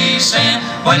every sin,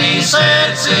 when He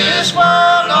sets His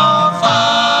world on fire.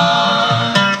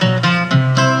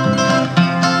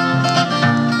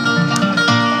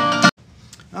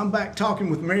 I'm back talking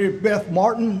with Mary Beth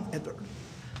Martin at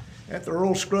the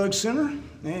Earl Scruggs Center,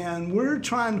 and we're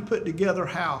trying to put together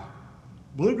how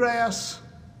bluegrass,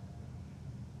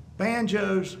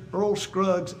 banjos, Earl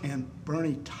Scruggs, and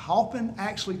Bernie Taupin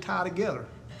actually tie together.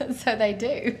 So they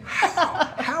do.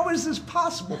 How is this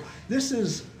possible? This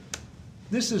is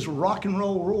rock and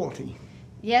roll royalty.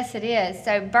 Yes, it is.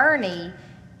 So Bernie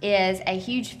is a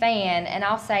huge fan, and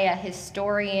I'll say a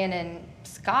historian and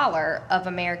scholar of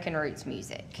American roots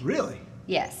music. Really?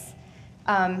 Yes.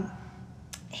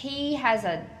 He has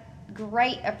a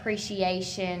great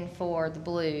appreciation for the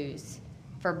blues,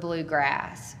 for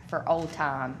bluegrass, for old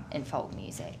time and folk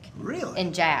music. Really?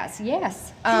 And jazz,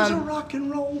 yes. He's a rock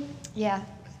and roll Yeah.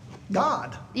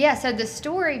 god. Yeah, so the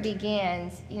story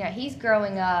begins, he's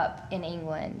growing up in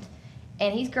England,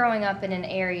 and he's growing up in an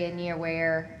area near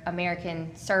where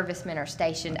American servicemen are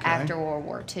stationed after World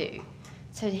War II.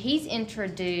 So he's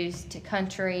introduced to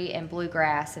country and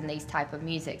bluegrass and these type of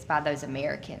musics by those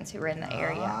Americans who were in the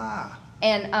area.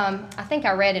 And I think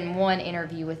I read in one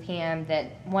interview with him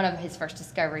that one of his first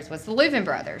discoveries was the Louvin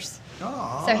Brothers.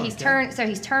 So he's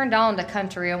turned on to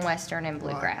country and western and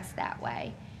bluegrass that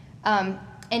way,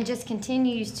 and just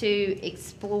continues to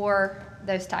explore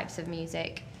those types of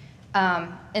music.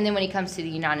 And then when he comes to the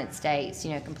United States,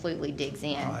 completely digs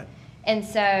in. Right. And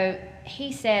so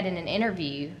he said in an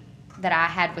interview that I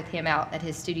had with him out at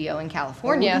his studio in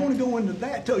California. We want to go into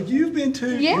that. So you've been to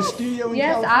his studio in California?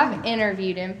 Yes, I've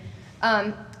interviewed him.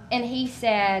 And he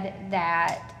said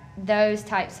that those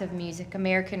types of music,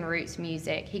 American roots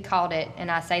music, he called it,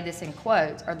 and I say this in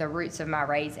quotes, are the roots of my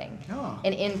raising. Oh.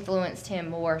 And influenced him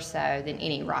more so than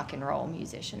any rock and roll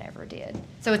musician ever did.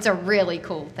 So it's a really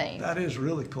cool thing. That is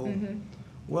really cool.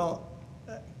 Well,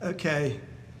 okay.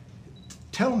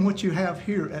 Tell them what you have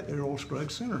here at the Earl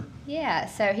Scruggs Center. Yeah,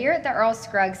 so here at the Earl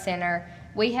Scruggs Center,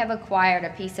 we have acquired a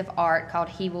piece of art called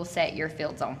He Will Set Your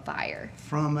Fields on Fire.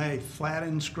 From a Flatt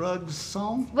 & Scruggs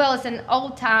song? Well, it's an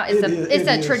old time, it's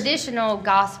a traditional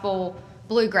gospel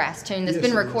bluegrass tune that's Yes,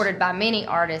 been it is. recorded by many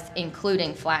artists,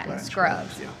 including Flatt and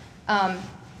Scruggs. Yeah.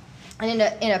 And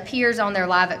it appears on their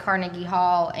Live at Carnegie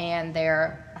Hall and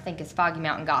their, I think it's Foggy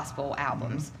Mountain Gospel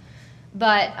albums.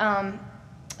 But,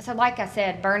 so like I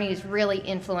said, Bernie is really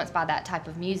influenced by that type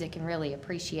of music and really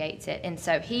appreciates it. And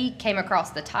so he came across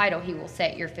the title, He Will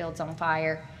Set Your Fields on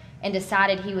Fire, and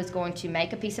decided he was going to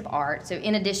make a piece of art. So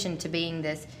in addition to being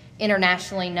this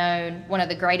internationally known, one of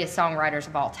the greatest songwriters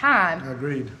of all time,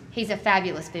 Agreed. he's a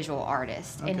fabulous visual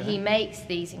artist. And Okay. he makes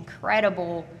these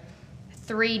incredible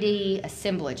 3D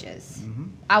assemblages.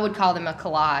 I would call them a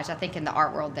collage. I think in the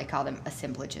art world they call them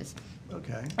assemblages.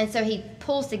 Okay. And so he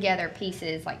pulls together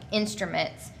pieces like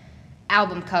instruments,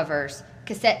 album covers,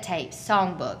 cassette tapes,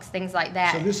 songbooks, things like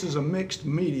that. So this is a mixed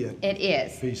media. It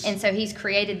is. Piece. And so he's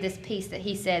created this piece that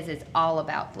he says is all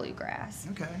about bluegrass.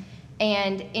 Okay.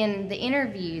 And in the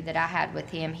interview that I had with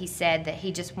him, he said that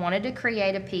he just wanted to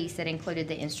create a piece that included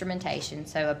the instrumentation,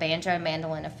 so a banjo,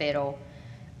 mandolin, a fiddle.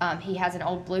 He has an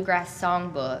old bluegrass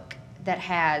songbook that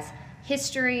has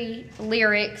history,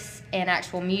 lyrics, and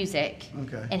actual music.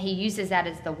 Okay. And he uses that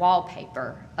as the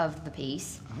wallpaper of the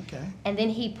piece. Okay. And then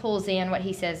he pulls in what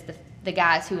he says the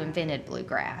guys who invented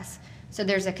bluegrass. So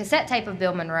there's a cassette tape of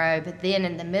Bill Monroe, but then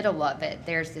in the middle of it,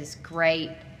 there's this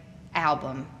great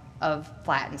album of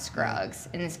Flatt and Scruggs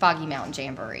and this Foggy Mountain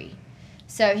Jamboree.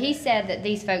 So he said that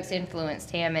these folks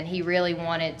influenced him, and he really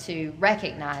wanted to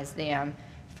recognize them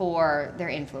for their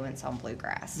influence on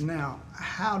bluegrass. Now,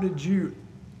 how did you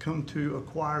come to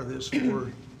acquire this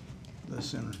for the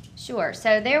center? Sure.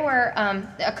 So there were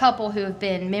a couple who have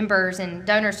been members and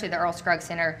donors to the Earl Scruggs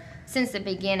Center since the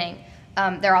beginning.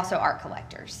 They're also art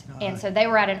collectors. And so they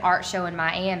were at an art show in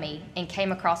Miami and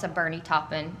came across a Bernie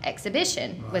Taupin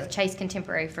exhibition with Chase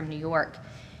Contemporary from New York.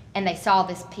 And they saw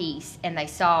this piece, and they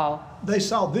saw They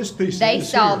saw this piece. they that is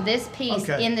saw here. this piece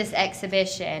Okay. in this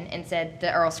exhibition and said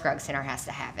the Earl Scruggs Center has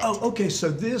to have it. Oh, okay. So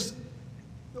this,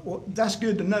 well, that's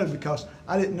good to know, because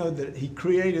I didn't know that he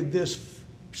created this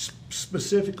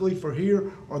specifically for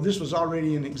here, or this was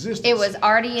already in existence. It was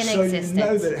already in so existence. So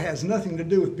you know that it has nothing to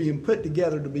do with being put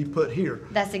together to be put here.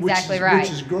 That's which exactly is- right.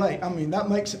 Which is great. I mean, that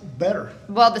makes it better.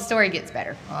 Well, the story gets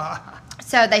better.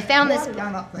 So they found Why this. did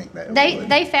I not think that? would?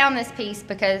 They found this piece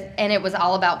and it was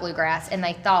all about bluegrass, and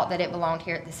they thought that it belonged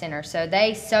here at the center. So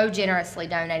they so generously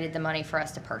donated the money for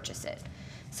us to purchase it.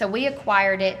 So we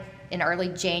acquired it in early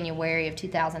January of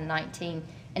 2019,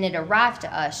 and it arrived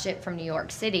to us shipped from New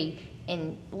York City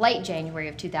in late January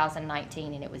of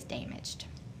 2019, and it was damaged.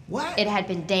 What? It had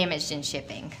been damaged in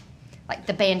shipping. Like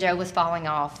the banjo was falling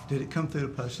off. Did it come through the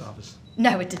post office?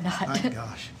 No, it did not. Thank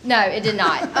gosh. No, it did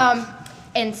not.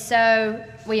 And so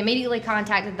we immediately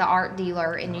contacted the art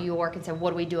dealer in New York and said, what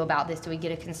do we do about this? Do we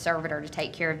get a conservator to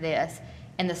take care of this?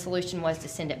 And the solution was to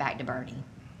send it back to Bernie.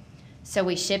 So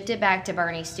we shipped it back to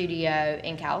Bernie's studio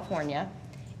in California,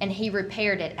 and he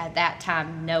repaired it at that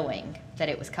time knowing that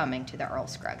it was coming to the Earl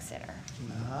Scruggs Center.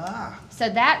 Ah. So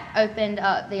that opened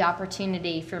up the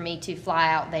opportunity for me to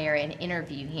fly out there and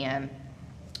interview him.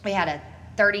 We had a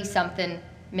 30-something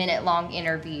minute long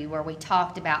interview where we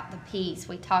talked about the piece,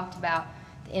 we talked about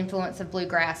the influence of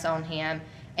bluegrass on him,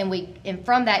 and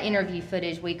from that interview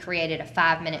footage we created a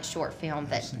 5-minute short film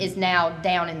that is now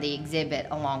down in the exhibit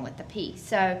along with the piece.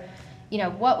 So, you know,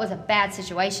 what was a bad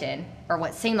situation, or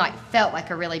what felt like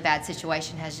a really bad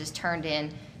situation, has just turned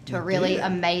into a really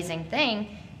amazing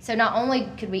thing. So not only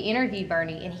could we interview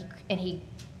Bernie, and he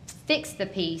fixed the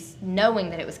piece knowing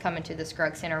that it was coming to the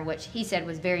Scruggs Center, which he said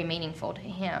was very meaningful to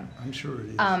him. I'm sure it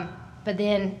is. But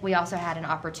then we also had an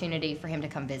opportunity for him to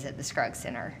come visit the Scruggs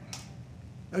Center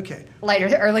Okay.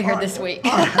 earlier this week.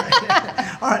 All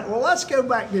right. Well, let's go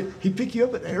back. Did he pick you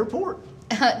up at the airport?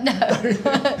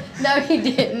 No, he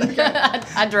didn't.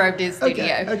 I drove to his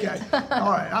studio. Okay.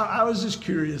 All right. I was just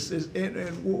curious.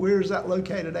 And where is that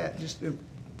located at?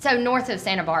 So north of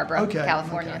Santa Barbara, Okay,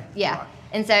 California. okay. Yeah. All right.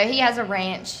 And so he has a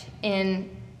ranch in,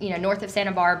 north of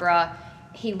Santa Barbara.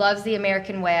 He loves the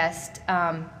American West.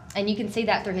 And you can see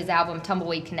that through his album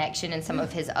Tumbleweed Connection and some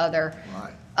of his other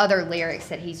Right. other lyrics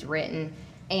that he's written.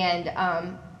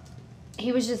 And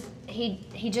he was just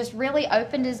he just really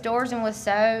opened his doors and was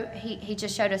so he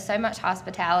just showed us so much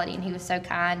hospitality, and he was so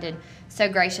kind and so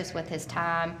gracious with his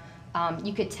time.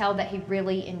 You could tell that he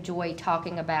really enjoyed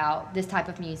talking about this type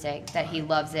of music, that he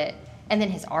loves it, and then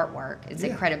his artwork is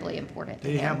incredibly important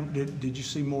to him. Did you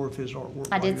see more of his artwork?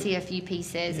 I did see a few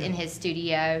pieces in his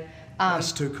studio.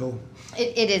 That's too cool.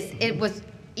 It was,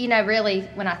 you know, really,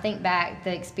 when I think back,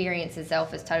 the experience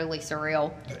itself is totally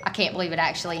surreal. I can't believe it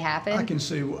actually happened. I can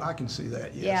see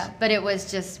that, yes. Yeah, but it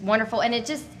was just wonderful, and it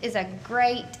just is a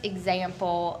great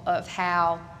example of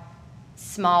how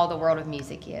small the world of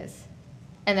music is,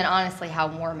 and then honestly how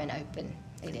warm and open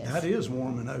it is. That is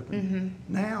warm and open.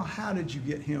 Now, how did you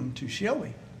get him to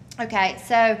Shelby? Okay,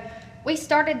 so we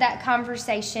started that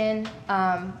conversation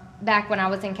back when I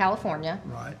was in California.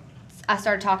 Right. I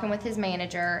started talking with his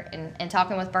manager and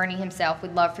talking with Bernie himself.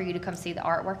 We'd love for you to come see the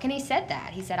artwork. And he said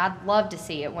that. He said, I'd love to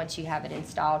see it once you have it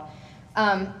installed.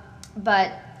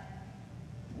 But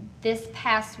this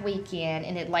past weekend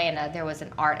in Atlanta, there was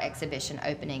an art exhibition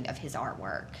opening of his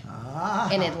artwork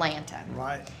in Atlanta.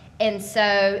 Right. And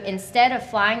so instead of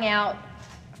flying out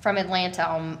from Atlanta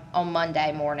on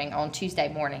Monday morning, on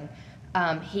Tuesday morning,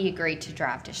 he agreed to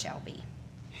drive to Shelby.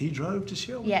 He drove to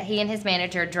Shelby? Yeah, he and his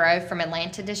manager drove from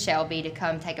Atlanta to Shelby to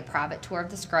come take a private tour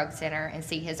of the Scruggs Center and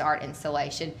see his art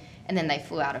installation, and then they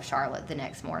flew out of Charlotte the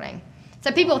next morning.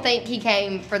 So people think he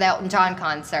came for the Elton John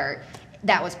concert.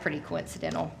 That was pretty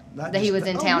coincidental, that he was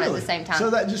in town at the same time. So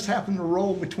that just happened to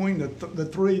roll between the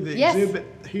three, the exhibit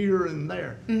here and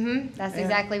there. That's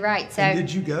exactly right. So and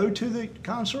did you go to the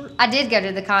concert? I did go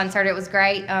to the concert. It was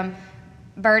great.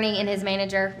 Bernie and his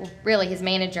manager, well, really his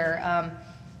manager,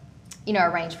 you know,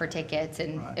 arranged for tickets,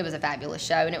 and it was a fabulous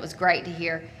show, and it was great to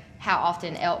hear how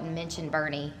often Elton mentioned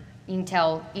Bernie. You can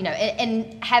tell, you know,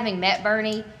 and having met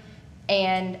Bernie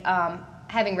and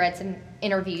having read some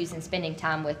interviews and spending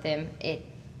time with him,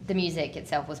 the music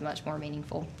itself was much more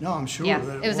meaningful. No, I'm sure. Yeah,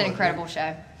 that it was an incredible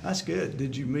show. That's good.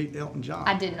 Did you meet Elton John?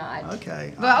 I did not.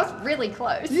 Okay. But I was really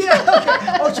close. Yeah,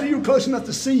 okay. Oh, so you were close enough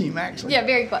to see him, actually. Yeah,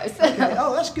 very close. Okay.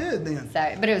 Oh, that's good then.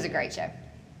 So, but it was a great show.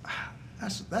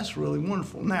 That's really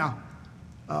wonderful. Now,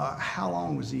 how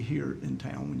long was he here in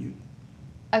town when you...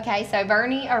 Okay, so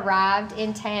Bernie arrived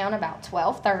in town about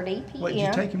 12:30 p.m. Wait, did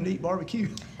you take him to eat barbecue?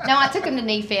 No, I took him to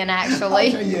Neefin, actually.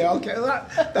 Okay, yeah, okay.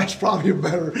 That's probably a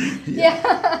better...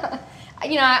 Yeah.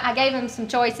 You know, I gave him some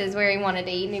choices where he wanted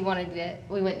to eat, and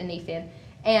we went to Neefin.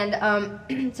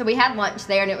 And so we had lunch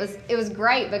there, and it was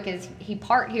great because he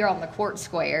parked here on the court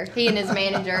square, he and his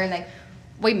manager, and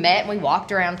we met and we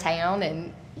walked around town,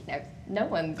 and you know, no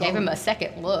one gave him a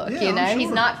second look. Yeah, you know, I'm he's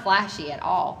sure. not flashy at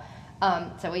all.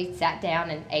 So we sat down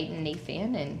and ate in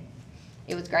Neefin, and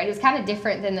it was great. It was kind of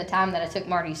different than the time that I took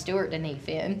Marty Stewart to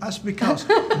Neefin. That's because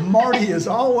Marty is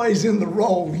always in the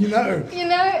role, you know. You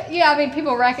know, yeah, I mean,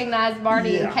 people recognized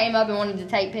Marty and Yeah. came up and wanted to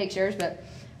take pictures, but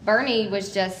Bernie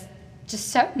was just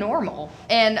so normal,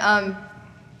 and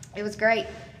it was great.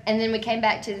 And then we came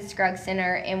back to the Scruggs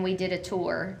Center, and we did a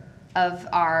tour of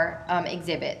our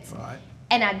exhibits. Right.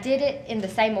 And I did it in the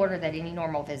same order that any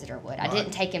normal visitor would. I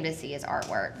didn't take him to see his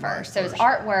artwork first. So his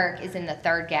artwork is in the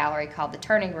third gallery called the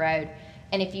Turning Road.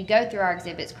 And if you go through our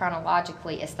exhibits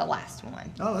chronologically, it's the last one.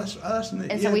 Oh, that's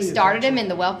neat. And Yeah, so we it is, started him actually. in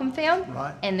the welcome film,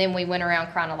 Right. and then we went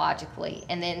around chronologically.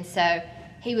 And then so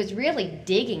he was really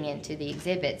digging into the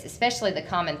exhibits, especially the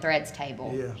Common Threads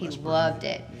table. Yeah, He that's pretty loved neat.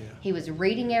 it. Yeah. He was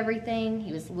reading everything.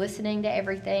 He was listening to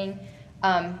everything.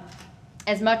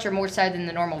 As much or more so than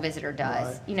the normal visitor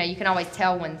does. Right. You know, you can always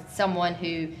tell when someone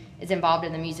who is involved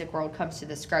in the music world comes to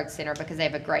the Scruggs Center because they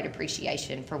have a great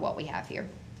appreciation for what we have here.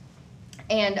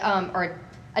 And, or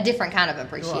a different kind of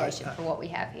appreciation Right. for what we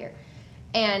have here.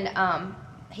 And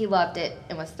he loved it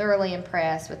and was thoroughly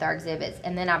impressed with our exhibits.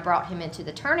 And then I brought him into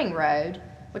the Turning Road,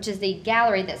 which is the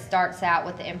gallery that starts out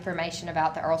with the information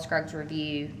about the Earl Scruggs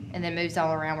Review and then moves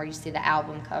all around where you see the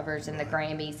album covers and the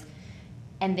Grammys.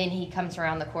 And then he comes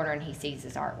around the corner and he sees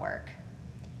his artwork.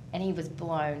 And he was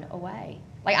blown away.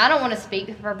 Like, I don't want to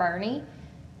speak for Bernie,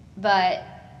 but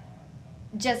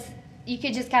you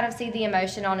could just kind of see the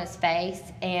emotion on his face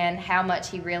and how much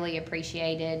he really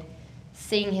appreciated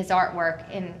seeing his artwork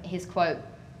in his quote,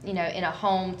 you know, in a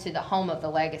home to the home of the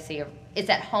legacy of,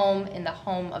 it's at home in the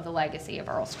home of the legacy of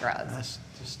Earl Scruggs. That's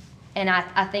just... And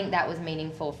I think that was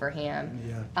meaningful for him.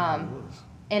 Yeah, it probably was.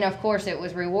 And of course, it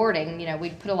was rewarding. You know,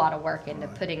 we'd put a lot of work into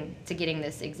getting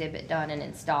this exhibit done and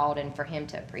installed, and for him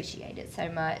to appreciate it so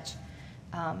much,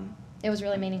 it was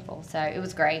really meaningful. So it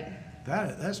was great.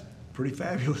 That's pretty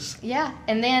fabulous. Yeah,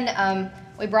 and then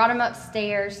we brought him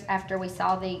upstairs after he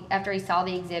saw the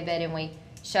exhibit, and we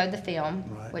showed the film,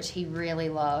 Right. which he really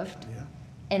loved. Yeah.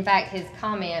 In fact, his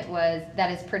comment was, "That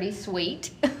is pretty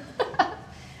sweet,"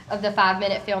 of the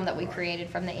 5-minute film that we created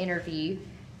from the interview.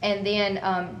 And then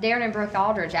Darren and Brooke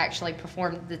Aldridge actually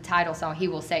performed the title song, "He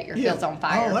Will Set Your Fields on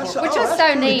Fire," which was so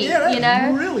pretty, neat, yeah, that's you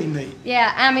know? really neat.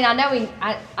 Yeah, I mean, I know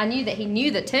I knew that he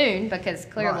knew the tune because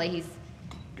clearly Right. he's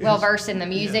well versed in the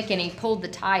music, yeah. and he pulled the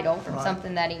title from Right.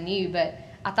 something that he knew. But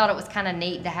I thought it was kind of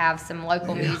neat to have some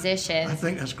local Yeah, musicians I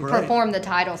think that's great. perform the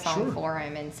title song Sure. for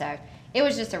him, and so it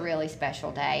was just a really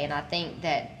special day. And I think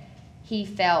that he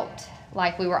felt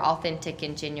like we were authentic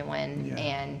and genuine,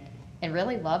 Yeah. and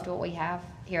really loved what we have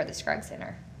here at the Scruggs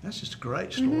Center. That's just a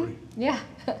great story. Yeah.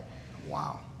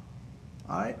 Wow.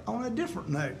 All right, on a different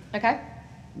note, Okay.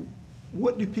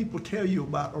 what do people tell you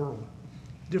about Earl?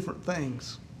 Different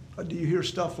things. Do you hear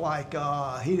stuff like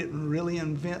he didn't really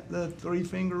invent the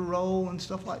 3-finger roll and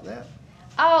stuff like that?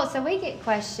 Oh, so we get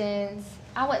questions,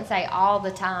 I wouldn't say all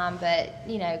the time, but,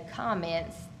 you know,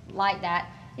 comments like that.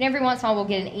 And every once in a while we'll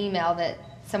get an email that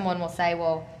someone will say,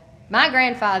 well, my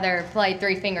grandfather played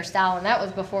 3-finger style and that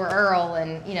was before Earl,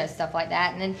 and, you know, stuff like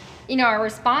that. And then, you know, our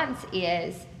response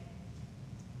is,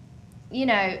 you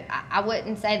know, I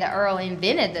wouldn't say that Earl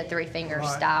invented the 3-finger Right.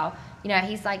 style. You know,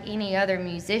 he's like any other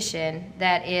musician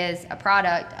that is a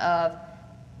product of,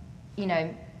 you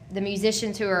know, the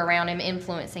musicians who are around him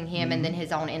influencing him, and then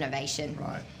his own innovation.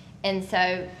 Right. And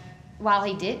so while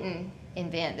he didn't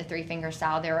invent the 3-finger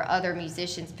style, there were other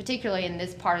musicians, particularly in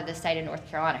this part of the state of North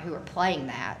Carolina, who were playing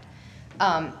that.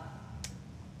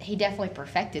 He definitely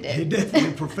perfected it. He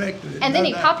definitely perfected it. And then no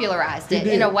he doubt. popularized He it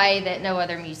in a did. way that no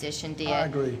other musician did. I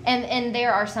agree. And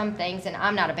there are some things, and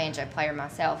I'm not a banjo player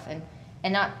myself,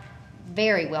 and not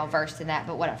very well versed in that,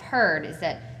 but what I've heard is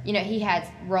that, you know, he had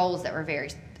roles that were very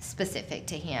specific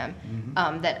to him,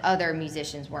 that other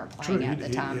musicians weren't playing True, at the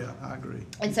time. yeah, I agree.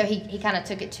 And so he kind of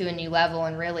took it to a new level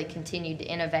and really continued to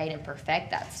innovate and perfect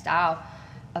that style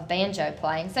of banjo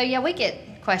playing. So yeah, we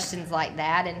get questions like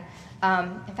that. And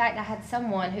in fact, I had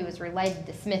someone who was related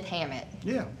to Smith Hammett,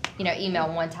 Yeah. you know,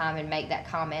 email one time and make that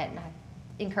comment. And I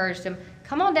encouraged him,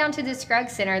 come on down to the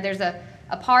Scruggs Center. There's a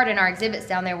part in our exhibits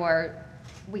down there where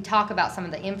we talk about some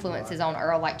of the influences on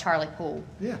Earl, like Charlie Poole.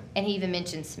 Yeah. And he even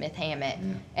mentioned Smith Hammett,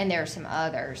 Yeah. and there are some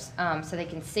others. So they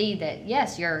can see that,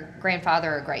 yes, your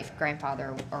grandfather or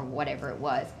great-grandfather or whatever it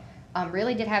was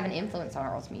really did have an influence on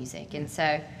Earl's music. And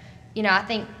so, you know, I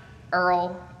think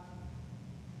Earl,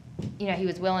 you know, he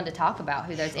was willing to talk about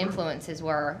who those influences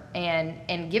were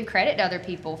and give credit to other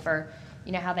people for,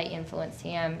 you know, how they influenced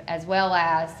him, as well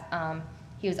as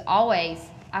he was always,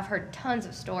 I've heard tons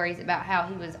of stories about how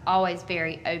he was always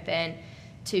very open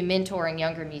to mentoring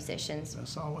younger musicians.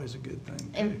 That's always a good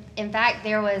thing, too. In fact,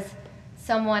 there was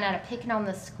someone at a picnic on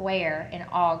the square in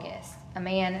August, a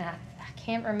man, and I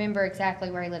can't remember exactly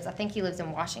where he lives. I think he lives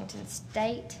in Washington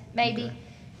State, maybe. Okay.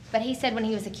 But he said when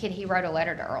he was a kid, he wrote a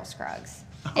letter to Earl Scruggs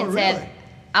Oh, and said, really?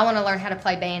 I want to learn how to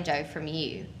play banjo from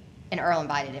you. And Earl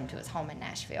invited him to his home in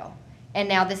Nashville. And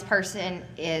now this person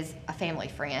is a family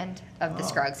friend of the Oh.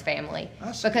 Scruggs family,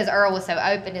 That's- because Earl was so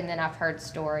open. And then I've heard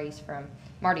stories from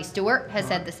Marty Stewart has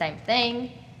said the same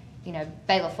thing. You know,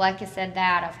 Bela Fleck has said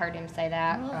that. I've heard him say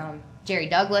that. Right. Jerry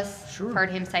Douglas, Sure.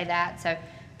 heard him say that. So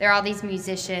there are all these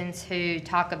musicians who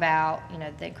talk about, you know,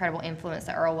 the incredible influence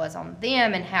that Earl was on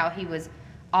them, and how he was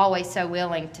always so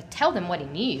willing to tell them what he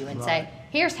knew and say, Right.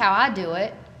 here's how I do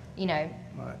it, you know,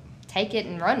 Right. take it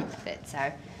and run with it.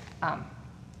 So,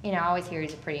 you know, I always hear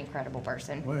he's a pretty incredible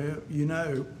person. Well, you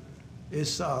know,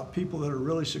 it's people that are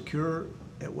really secure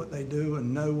at what they do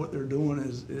and know what they're doing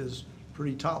is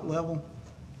pretty top level.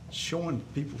 Showing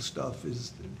people stuff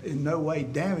is in no way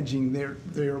damaging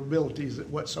their abilities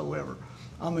whatsoever.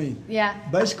 I mean, Yeah.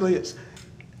 basically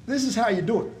this is how you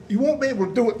do it. You won't be able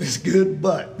to do it this good,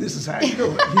 but this is how you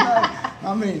do it. You know,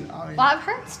 I mean. Well, I've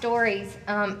heard stories.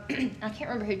 I can't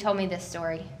remember who told me this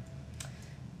story,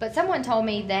 but someone told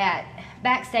me that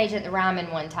backstage at the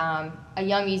Ryman one time, a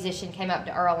young musician came up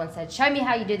to Earl and said, "Show me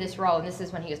how you do this roll." And this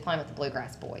is when he was playing with the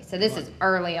Bluegrass Boys. So this is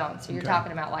early on. So you're Okay.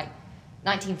 talking about like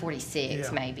 1946,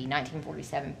 Yeah. maybe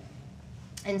 1947.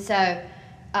 And so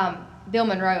Bill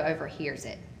Monroe overhears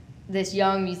it. This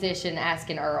young musician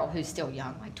asking Earl, who's still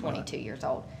young, like 22 years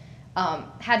old,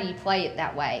 how do you play it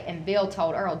that way? And Bill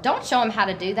told Earl, don't show him how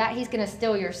to do that. He's going to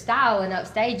steal your style and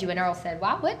upstage you. And Earl said,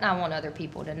 why wouldn't I want other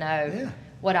people to know Yeah.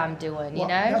 what I'm doing, you Well,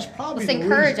 know? that's probably Let's the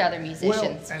encourage reason- other musicians.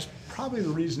 Well, that's probably the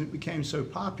reason it became so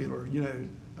popular. You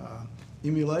know,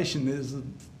 emulation is a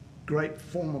great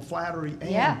form of flattery, and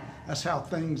Yeah. that's how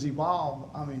things evolve.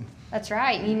 I mean, That's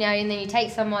right. You know, and then you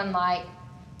take someone like,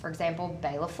 for example,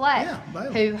 Bela Fleck, Yeah,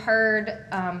 Bela. who heard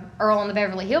Earl and the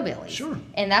Beverly Hillbillies. Sure.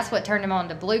 And that's what turned him on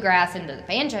to bluegrass and to the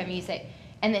banjo music.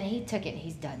 And then he took it,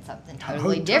 he's done something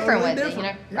totally different with it, you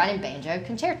know, Yeah. writing banjo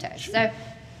concertos. So,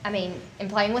 I mean, and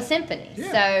playing with symphonies.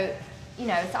 Yeah. So, you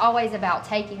know, it's always about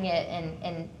taking it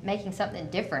and making something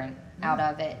different out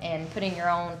of it and putting your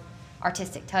own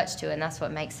artistic touch to it. And that's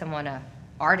what makes someone a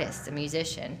artist, a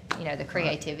musician, you know, the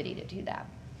creativity to do that.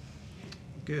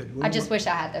 Good. I just wish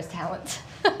I had those talents.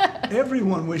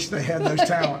 Everyone wish they had those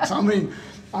talents. I mean,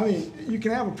 you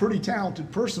can have a pretty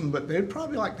talented person, but they'd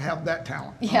probably like to have that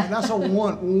talent. I Yeah. mean, that's a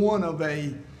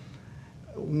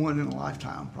one in a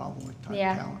lifetime probably type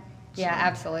Yeah. talent. Yeah, So,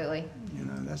 absolutely. You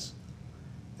know,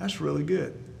 that's really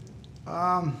good.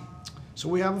 So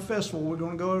we have a festival. We're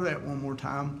going to go over that one more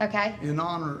time. Okay. In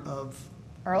honor of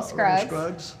Earl Scruggs.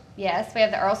 Scruggs. Yes, we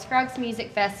have the Earl Scruggs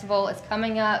Music Festival. It's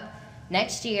coming up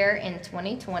next year in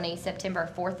 2020, September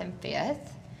 4th and 5th.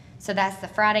 So that's the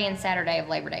Friday and Saturday of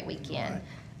Labor Day weekend.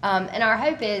 And our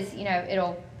hope is, you know,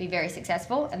 it'll be very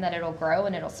successful and that it'll grow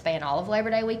and it'll span all of Labor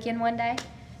Day weekend one day.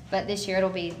 But this year it'll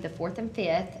be the 4th and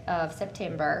 5th of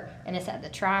September, and it's at the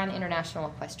Trine International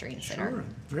Equestrian Center. Sure.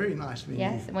 Very nice venue.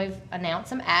 Yes, and we've announced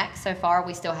some acts so far.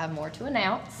 We still have more to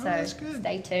announce, so that's good.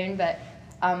 stay tuned. But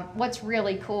what's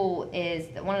really cool is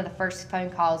that one of the first phone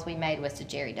calls we made was to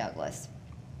Jerry Douglas,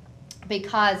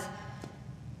 because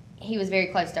he was very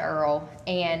close to Earl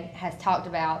and has talked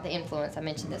about the influence. I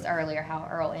mentioned this earlier, how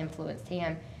Earl influenced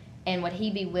him, and would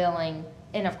he be willing,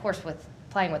 and of course with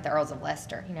playing with the Earls of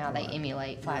Leicester, you know, how they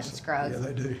emulate Flash and Scruggs, Yeah,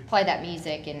 they do. play that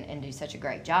music and do such a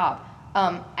great job.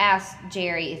 Asked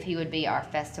Jerry if he would be our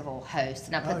festival host,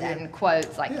 and I put Oh, that yeah. in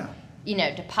quotes, like, Yeah. you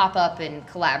know, to pop up and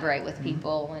collaborate with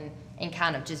people and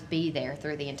kind of just be there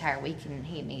through the entire week, and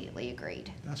he immediately agreed,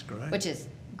 That's great. which is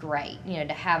great, you know,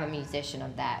 to have a musician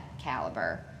of that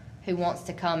caliber who wants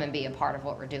to come and be a part of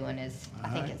what we're doing is, I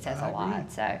think it says I a lot, agree.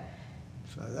 so,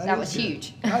 So that is was good.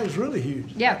 huge. That is really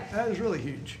huge. Yeah. That is really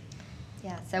huge.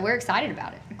 yeah, so we're excited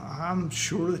about it. I'm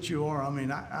sure that you are. I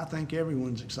mean, I think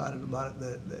everyone's excited about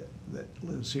it that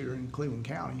lives here in Cleveland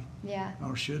County, Yeah.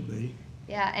 or should be.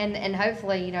 Yeah, and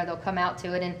hopefully, you know, they'll come out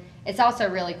to it. And it's also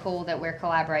really cool that we're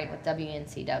collaborating with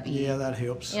WNCW. Yeah, that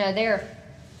helps. You know, they're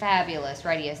a fabulous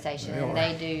radio station, They and are.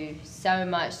 they do so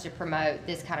much to promote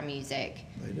this kind of music.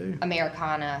 They do.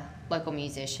 Americana, local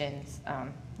musicians,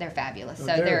 they're fabulous. So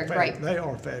They they're are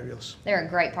fabulous. they're a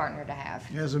great partner to have.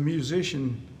 As a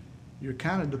musician, you're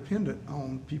kind of dependent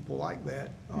on people like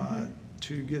that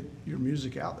to get your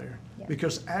music out there. Yeah.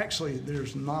 Because actually,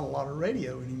 there's not a lot of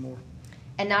radio anymore.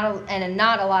 And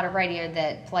not a lot of radio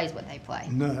that plays what they play.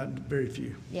 No, very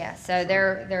few. Yeah, so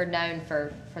they're known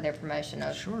for their promotion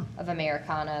of Sure. of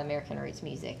Americana, American roots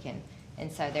music,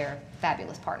 and so they're a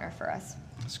fabulous partner for us.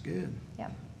 That's good. Yeah.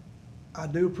 I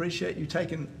do appreciate you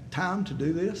taking time to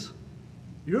do this.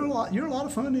 You're a lot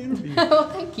of fun to interview. Well,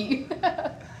 thank you.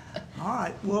 All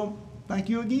right. Well, thank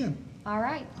you again. All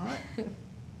right. All right.